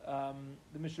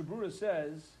 the Mishnah Berurah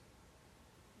says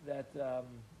that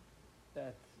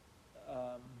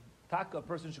Taka, a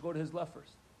person should go to his left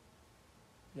first.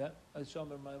 Yeah? He said,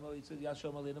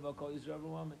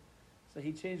 so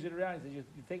he changed it around. He said,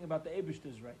 you're thinking about the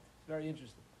Eibishter's right. It's very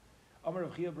interesting. Amar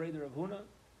Rav Chia Breder Rav Huna,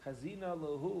 Chazina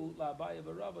Lahu La'abaya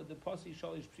Baraba, the Pasi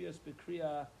Shalish Prius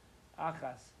Bekriya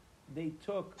Achas. They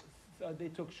took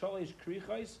Shalish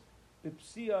Krichais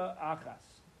Bipsia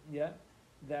Achas. Yeah?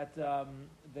 That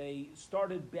they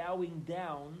started bowing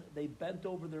down, they bent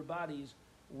over their bodies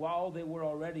while they were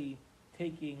already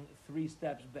taking 3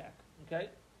 steps back. Okay,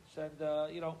 said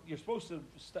you're supposed to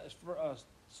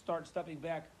start stepping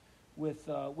back with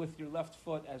your left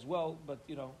foot as well, but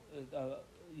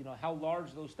how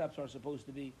large those steps are supposed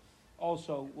to be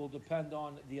also will depend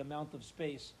on the amount of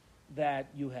space that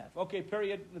you have. Okay,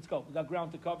 period. Let's go. We got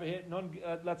ground to cover here.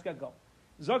 Let's get going.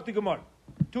 Zok the Gemara.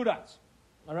 2 dots.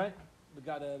 All right. We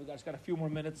got a few more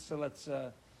minutes, so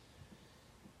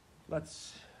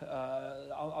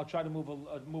I'll try to move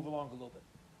along a little bit.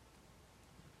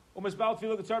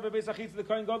 The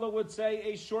Kohen Gadol would say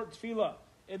a short tefillah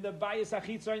in the bayis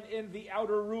achitzain in the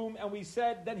outer room, and we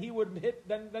said then he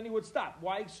would stop.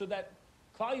 Why? So that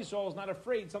Klal Yisrael is not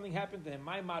afraid something happened to him.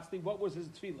 My matzli, what was his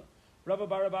tefillah? Rava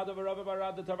Barabada, Rava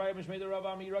Barada, Tavayim Mishmei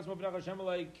Rava Amiras Mavnach Hashem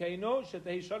Alei Keino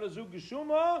Shetei Shalazu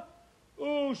Geshuma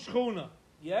Shchuna.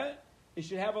 Yeah. It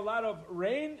should have a lot of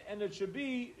rain, and it should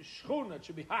be shchuna. It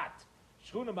should be hot.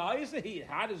 Shchuna ma'ayis heat.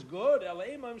 Hot is good.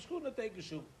 Elaimam shchuna take a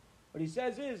shum. What he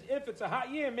says is, if it's a hot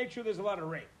year, make sure there's a lot of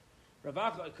rain.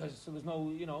 Ravacha, because so there's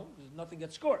no, nothing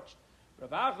gets scorched.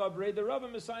 Ravacha brei the Rabba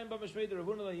Messiah b'mishmei the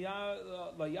Ravuna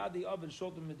layadi avin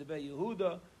sholtem midbei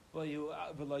Yehuda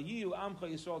v'layiu amcha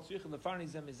Yisrael tzricha lefarni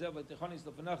zem izev v'techanis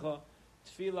lefanecha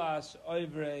tfilas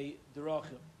oivrei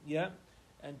derachim. Yeah.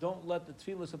 And don't let the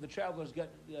tefillas of the travelers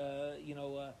get,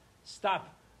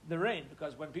 stop the rain.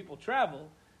 Because when people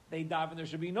travel, they daven there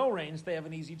should be no rain, so they have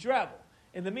an easy travel.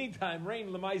 In the meantime, rain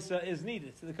lemaisa is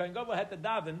needed. So the Kohen Gadol had to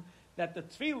daven that the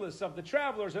tefillas of the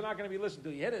travelers are not going to be listened to.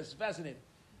 You hear this? It's fascinating.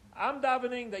 I'm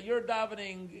davening that you're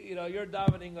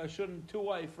davening a shouldn't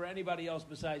two-way for anybody else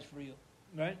besides for you.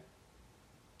 Right?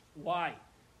 Why?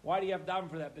 Why do you have daven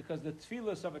for that? Because the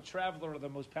tefillas of a traveler are the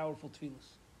most powerful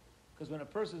tefillas. Because when a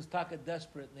person's taka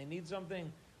desperate and they need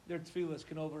something, their tefillas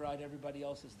can override everybody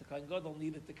else's. The Kohen Gadol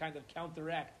needed to kind of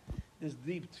counteract this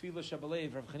deep tefillah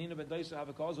shabalev. Rav Chanina ben Daisa have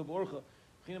a cause of orcha.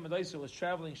 Chanina ben Daisa was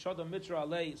traveling. Shadam mitra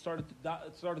alei. It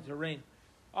started to rain.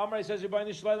 Amrei says, "Yibay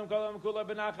nishleilam kolam kula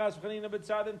benachas." Chanina ben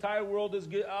Tzad. The entire world is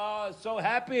so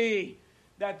happy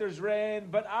that there's rain,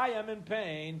 but I am in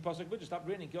pain. Pasuk just stopped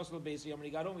raining. Kyosel beisi.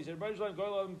 Amrei got home. He said, "Yibay nishleilam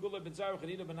kolam kula bentzad."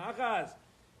 Chanina benachas.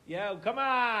 Yeah, come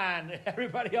on!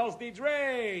 Everybody else needs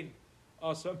rain.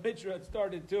 Oh, so Mitra it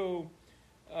started to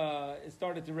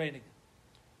rain again.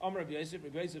 Amr Rabbi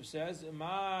Yosef says,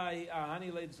 "My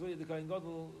ahani le'tzli the Kohen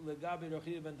Gadol legabi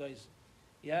Rachiv ben Daisa."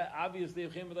 Yeah, obviously,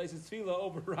 if Chemedais tefillah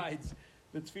overrides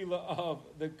the tefillah of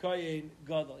the Kohen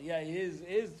Gadol. Yeah, his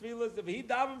tefillah, if he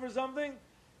davened for something,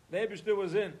 the Eibishter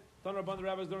was in. Tanar Band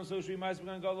Rabbis don't so Shri Mais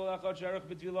Kohen Gadol Echad Sherach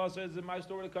B'Tefillah says in my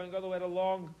story the Kohen Gadol had a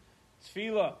long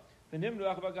tefillah. The Nimnu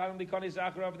Achba Gadim Likanis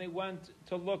Acharav, and they went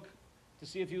to look to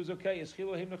see if he was okay.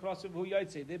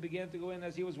 They began to go in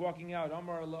as he was walking out.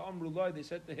 Amar Amrullah, they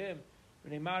said to him, why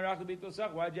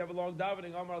did you have a long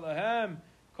davening? Amar Lahem,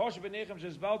 Kosh B'Nechem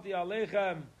Shezbalti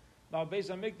Alechem, Bal Beis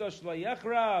HaMikdash Lo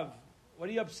Yechrav. What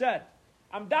are you upset?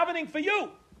 I'm davening for you.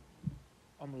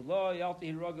 Amrullah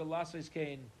Yalti Hiraga Lases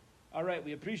Kain. All right,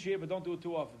 we appreciate it, but don't do it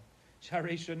too often.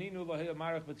 Sharei Shoninu Lahei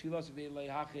Marach B'Tfilas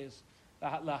V'Leihachis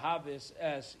Lahavis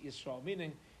Es Yisrael.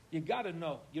 Meaning, you got to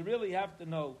know. You really have to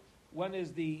know when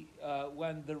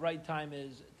the right time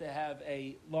is to have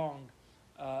a long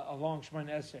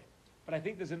Shemona Esrei. But I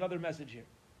think there's another message here.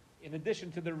 In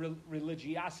addition to the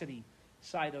religiosity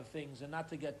side of things, and not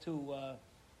to get too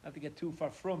far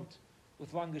frumped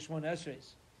with long Shemona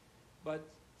Esreis, but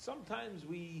sometimes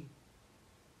we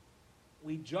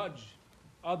judge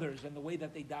others and the way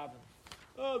that they daven.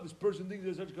 Oh, this person thinks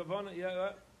there's such kavanah.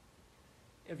 Yeah.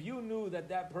 If you knew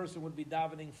that person would be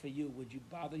davening for you, would you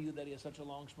bother you that he has such a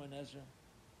long Shemona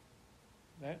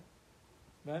Esrei?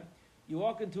 Right? You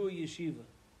walk into a yeshiva.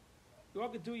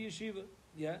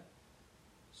 Yeah?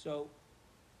 So,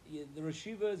 the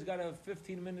yeshiva has got a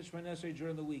 15-minute Shemona Esrei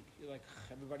during the week. You're like,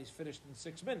 everybody's finished in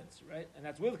 6 minutes, right? And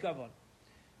that's with kavanah.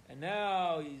 And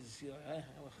now he's,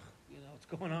 what's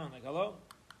going on? Like, hello?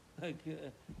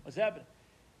 What's happening?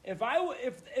 If I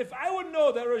would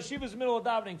know that Rosh Yeshiva's in the middle of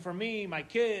davening for me, my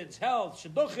kids, health,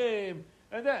 shidduchim,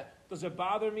 and that, does it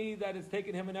bother me that it's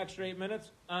taken him an extra 8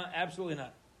 minutes? Absolutely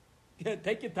not. Yeah,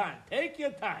 take your time.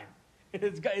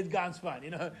 It's gone fine.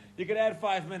 You could add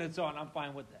 5 minutes on. I'm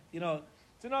fine with that.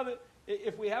 It's another.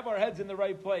 If we have our heads in the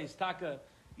right place, taka,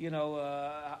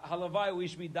 halavai, we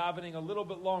should be davening a little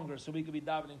bit longer so we could be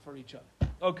davening for each other.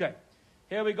 Okay,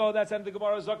 here we go. That's end of the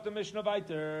Gemara. Zok the Mishnah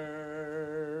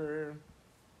weiter.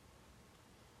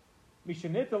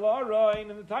 Mishnita la'arayin.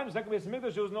 In the time of the second Beis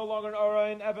Hamikdash, there was no longer an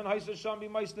arayin. Evan Haisa Shambi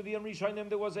Mais Nevi'im Rishayim.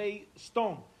 There was a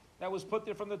stone that was put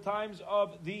there from the times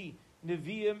of the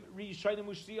Nevi'im Rishayim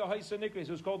Ushsiya Haisa Nikres. It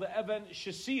was called the Evan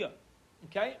Shasiya.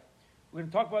 Okay, we're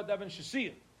going to talk about the Evan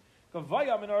Shasiya.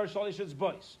 Kavayam in Arishalishes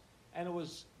Bois, and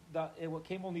it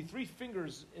came only 3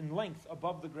 fingers in length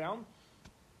above the ground.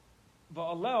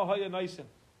 Va'aleh Haya Naisim,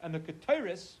 and the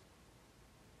Keteris,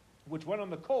 which went on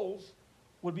the coals,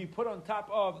 would be put on top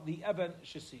of the Eben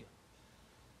Shasiya.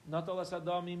 Now,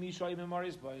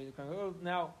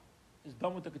 is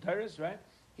done with the Keteris, right?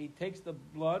 He takes the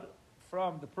blood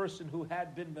from the person who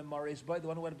had been B'maris, by the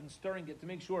one who had been stirring it to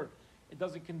make sure it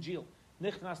doesn't congeal.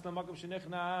 Nichnas lamakom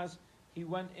shenichnas. He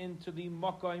went into the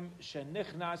makom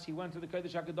shenichnas. He went to the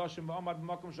Kodesh HaKadoshim ba'amad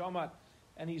b'makom she'amad,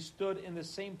 and he stood in the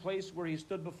same place where he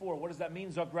stood before. What does that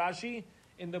mean, Zok Rashi?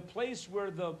 In the place where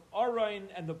the arayin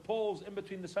and the poles, in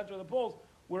between the center of the poles,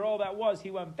 where all that was, he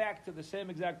went back to the same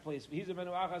exact place. He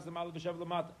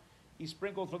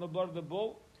sprinkled from the blood of the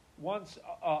bull once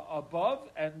above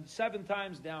and 7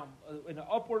 times down, in an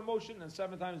upward motion and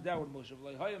 7 times downward motion.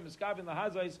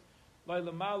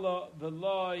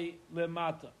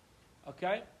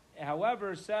 Okay?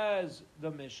 However, says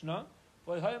the Mishnah,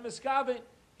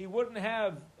 he wouldn't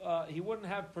have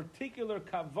particular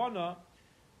kavana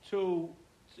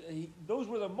those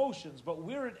were the motions, but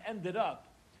where it ended up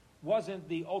wasn't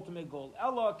the ultimate goal.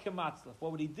 Ella kematzlif.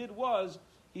 What he did was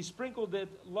he sprinkled it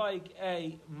like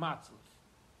a matzlif.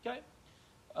 Okay.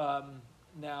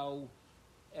 Now,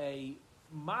 a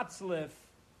matzlif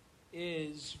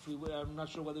is. I'm not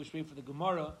sure whether we should read for the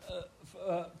Gemara.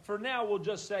 For now, we'll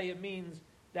just say it means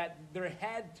that there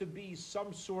had to be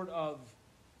some sort of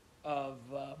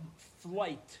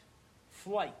flight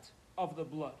of the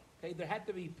blood. Okay, there had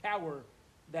to be power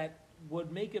that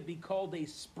would make it be called a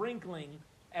sprinkling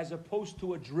as opposed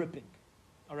to a dripping.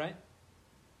 All right?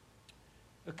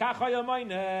 He left the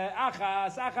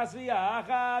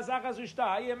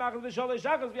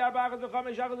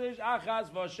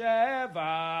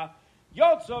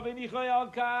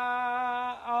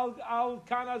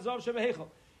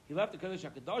Kodesh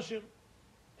HaKadoshim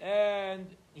and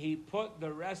he put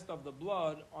the rest of the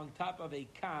blood on top of a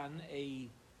kan, a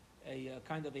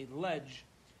kind of a ledge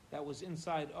that was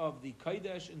inside of the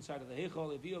Kodesh, inside of the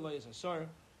Heichal, Evi'olay Asar,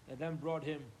 and then brought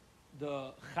him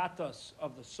the chatas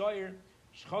of the soyer.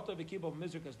 Shchata v'kibov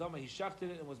mizrakas dama. He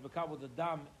shafted it and was makabel the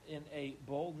dam in a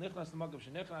bowl. Nichnas l'magam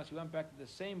shenichnas. He went back to the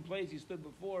same place he stood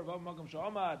before. Vav magam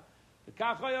sha'amad.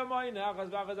 V'kachayamayim achaz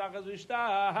v'achaz achaz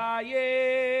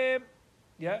v'shtahayim.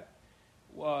 Yeah,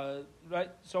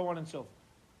 right. So on and so forth.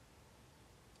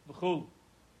 V'chul.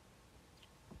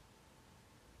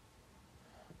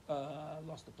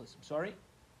 Lost the place. I'm sorry.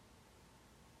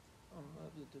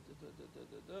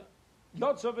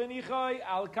 Yotzav v'nichai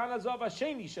al kanazav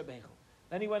hasheni shebeichel.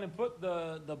 Then he went and put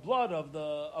the blood of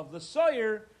the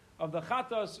sire of the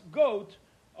chatas goat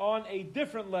on a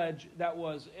different ledge that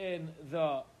was in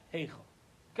the heichel.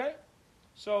 Okay,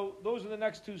 so those are the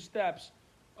next two steps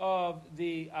of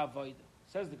the avodah.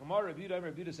 Says the Gemara.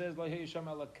 Rabbi says lo yisham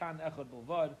ala kan echad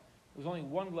bulvad. There was only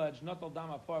one ledge. Not al dam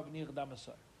apar v'nich dam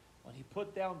asar. When he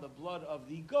put down the blood of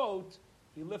the goat,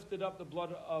 he lifted up the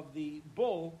blood of the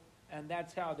bull, and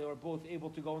that's how they were both able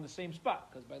to go in the same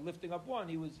spot. Because by lifting up one,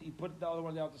 he put the other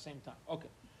one down at the same time. Okay.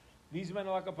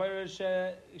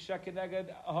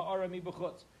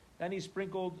 Then he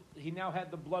sprinkled. He now had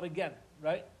the blood again,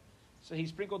 right? So he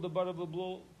sprinkled the blood of the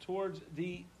bull towards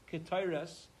the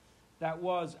ketairas that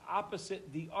was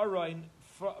opposite the arayin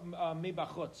from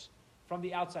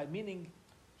the outside, meaning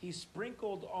he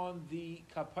sprinkled on the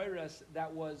kapairas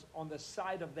that was on the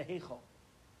side of the heichal.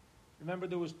 Remember,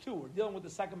 there was two. We're dealing with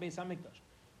the second Beis Hamikdash.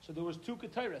 So there was two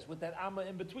ketairas with that amma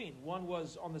in between. One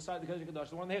was on the side of the Kedash,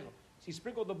 the one on the heichal. So he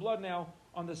sprinkled the blood now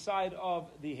on the side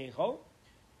of the heichal.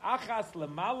 Achas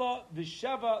lemala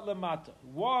v'sheva lemata.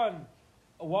 One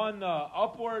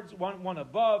upwards, one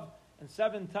above, and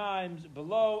 7 times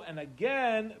below, and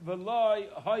again v'loi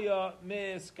haya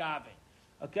miskave.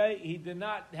 Okay, he did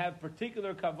not have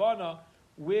particular kavana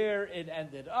where it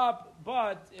ended up,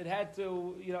 but it had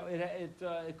to,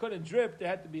 it couldn't drip. There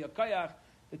had to be a kayach.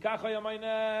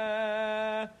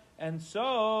 And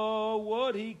so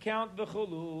would he count the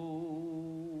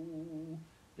chulu?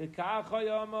 The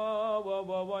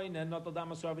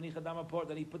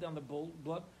then he put down the bull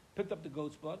blood, picked up the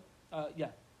goat's blood.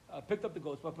 Picked up the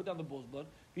goat's blood, put down the bull's blood.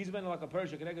 He's been like a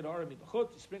Persia. He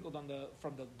sprinkled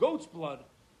from the goat's blood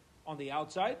on the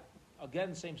outside.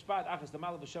 Again, same spot. Achas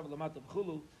damala v'shav lamata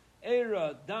v'chulu.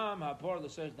 Era dam hapor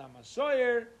l'sesh dam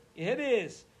hasoyer. It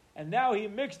is, and now he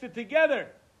mixed it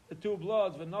together, the two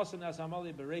bloods v'nosan as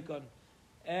hamali berekon,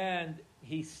 and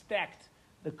he stacked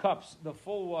the cups. The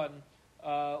full one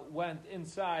went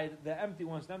inside the empty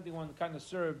ones. The empty one kind of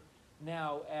served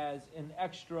now as an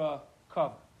extra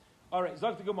cover. All right,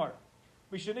 Zok the Gemara.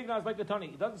 Mishanignaz like the Tani.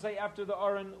 It doesn't say after the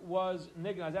Aron was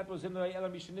nignaz. That was in the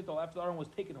Elam Mishanitol, after the Aron was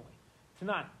taken away.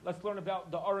 Tanan. Let's learn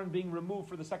about the Aron being removed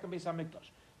for the second Beis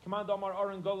Hamikdash. Command Amar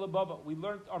Aron Go Lebava. We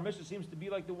learned our Mishnah seems to be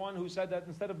like the one who said that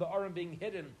instead of the Aron being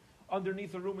hidden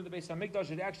underneath the room in the Beis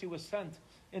Hamikdash, it actually was sent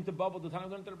into bubble. The time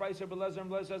learned to the Brayser Rabbi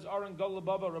Lezer says Aron Go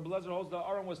Lebava. Rabbi Lezer holds the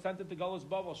Aron was sent into Galus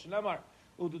bubble. Shnemar.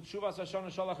 Udutshuvas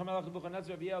Hashana Shalach Hamelach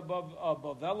Nebuchadnezzar via above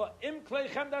Bavella. Im Klei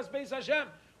Chemdas Beis Hashem.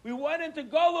 We went into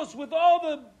Galus with all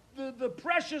the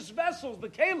precious vessels, the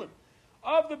kalim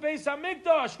of the Beis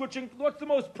Hamikdash, what's the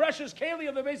most precious keli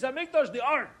of the Beis Hamikdash? The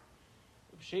Aron.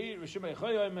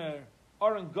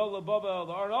 Aron Gola Baba.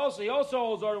 The Aron also, he also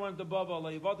holds Aron went to Baba.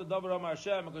 Leivata Davar Amar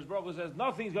Hashem, because Baruch says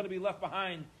nothing's going to be left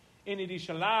behind in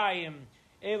Yerushalayim.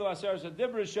 Elo Aseres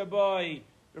Adibris Shabai,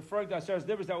 referring to Aseres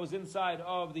Adibris that was inside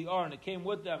of the Aron. It came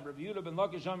with them. Rabbi Yehuda ben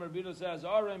Lakish Rabbi Yehuda says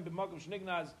Aron ben Makom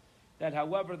Shnignaz. That,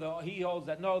 however, he holds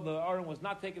that no, the Aron was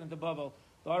not taken into Bavel.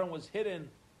 The Aron was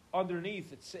hidden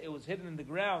underneath. It was hidden in the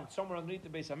ground, somewhere underneath the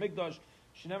Beis Hamikdash.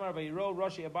 Shnemar vayiro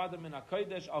Rashi Abadim min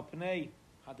Hakodesh al Pnei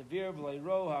Hatavir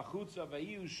v'layiro Hachutza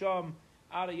vayiu Sham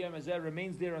Ada Yom Hazeh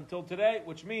remains there until today,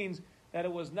 which means that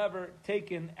it was never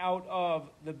taken out of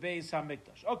the Beis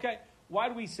Hamikdash. Okay, why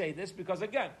do we say this? Because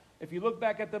again, if you look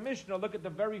back at the Mishnah, look at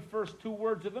the very first two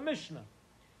words of the Mishnah.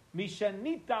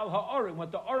 Mishanital ha'aron,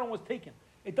 when the Aron was taken.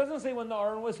 It doesn't say when the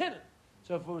Aron was hidden.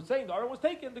 So if we're saying the Aron was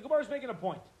taken, the Gemara is making a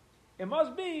point. It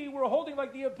must be we're holding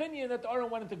like the opinion that the Aron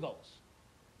went into Golos.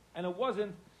 And it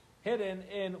wasn't hidden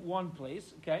in one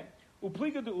place. Okay?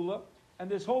 Upliga de Ula, and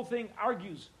this whole thing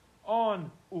argues on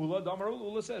Ula. The Amar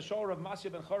Ula says, Shal Rav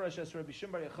Masya ben Choresh as Rabbi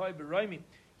Shimon Bar Yochai b'Raimi.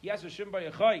 He asked Rabbi Shimon Bar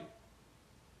Yochai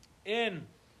in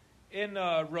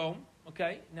Rome.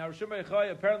 Okay? Now Rabbi Shimon Bar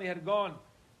Yochai apparently had gone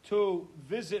to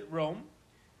visit Rome,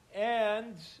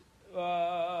 and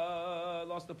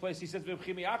lost the place. He says, He says,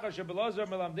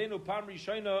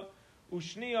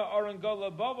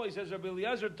 Rabbi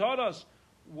Eliezer taught us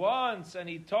once, and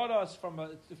he taught us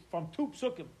from two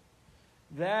psukim,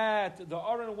 that the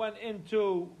Aron went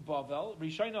into Bavel,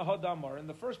 Rishayna Hadamar. In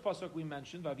the first pasuk we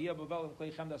mentioned, Vavia Bavel and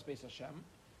Klei Chemdas Beis Hashem,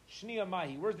 Shnia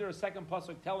Mahi. Where's there a second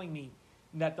pasuk telling me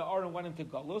that the Aron went into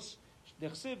Galus?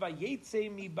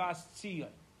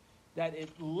 That it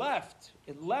left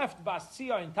Bas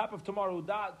Tzion, top of tomorrow's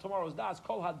das,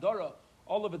 Kol Hadara,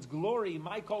 all of its glory.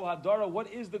 My Kol Hadara, what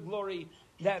is the glory?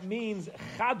 That means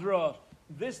Chadra.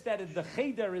 This that is the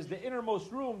Cheder is the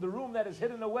innermost room, the room that is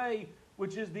hidden away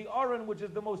which is the Aron, which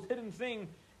is the most hidden thing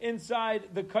inside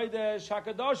the Kodesh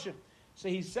HaKadoshim. So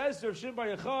he says to Rav Shimon Bar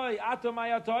Yochai, Ato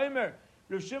Mayata Omer,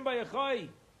 Rav Shimon Bar Yochai,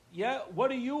 yeah, what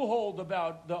do you hold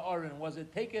about the Aron? Was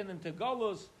it taken into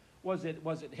Galus? Was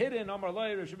it hidden? Amar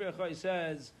Lai, Rav Shimon Bar Yochai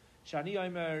says, Shani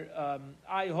Omer,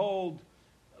 I hold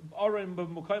Aron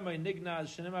b'mukaymai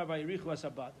nignaz shenema vayirichu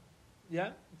asabad. Yeah,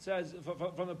 it says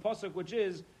from the pasuk, which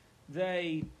is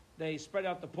they spread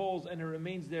out the poles and it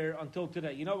remains there until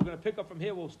today. You know, we're going to pick up from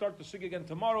here. We'll start the sugya again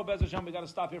tomorrow. Bez Hashem, we got to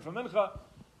stop here for mincha.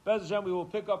 Bez Hashem, we will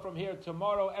pick up from here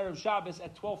tomorrow, Erev Shabbos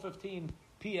at 12:15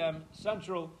 p.m.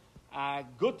 Central.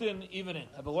 Guten evening.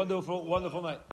 Have a wonderful, wonderful night.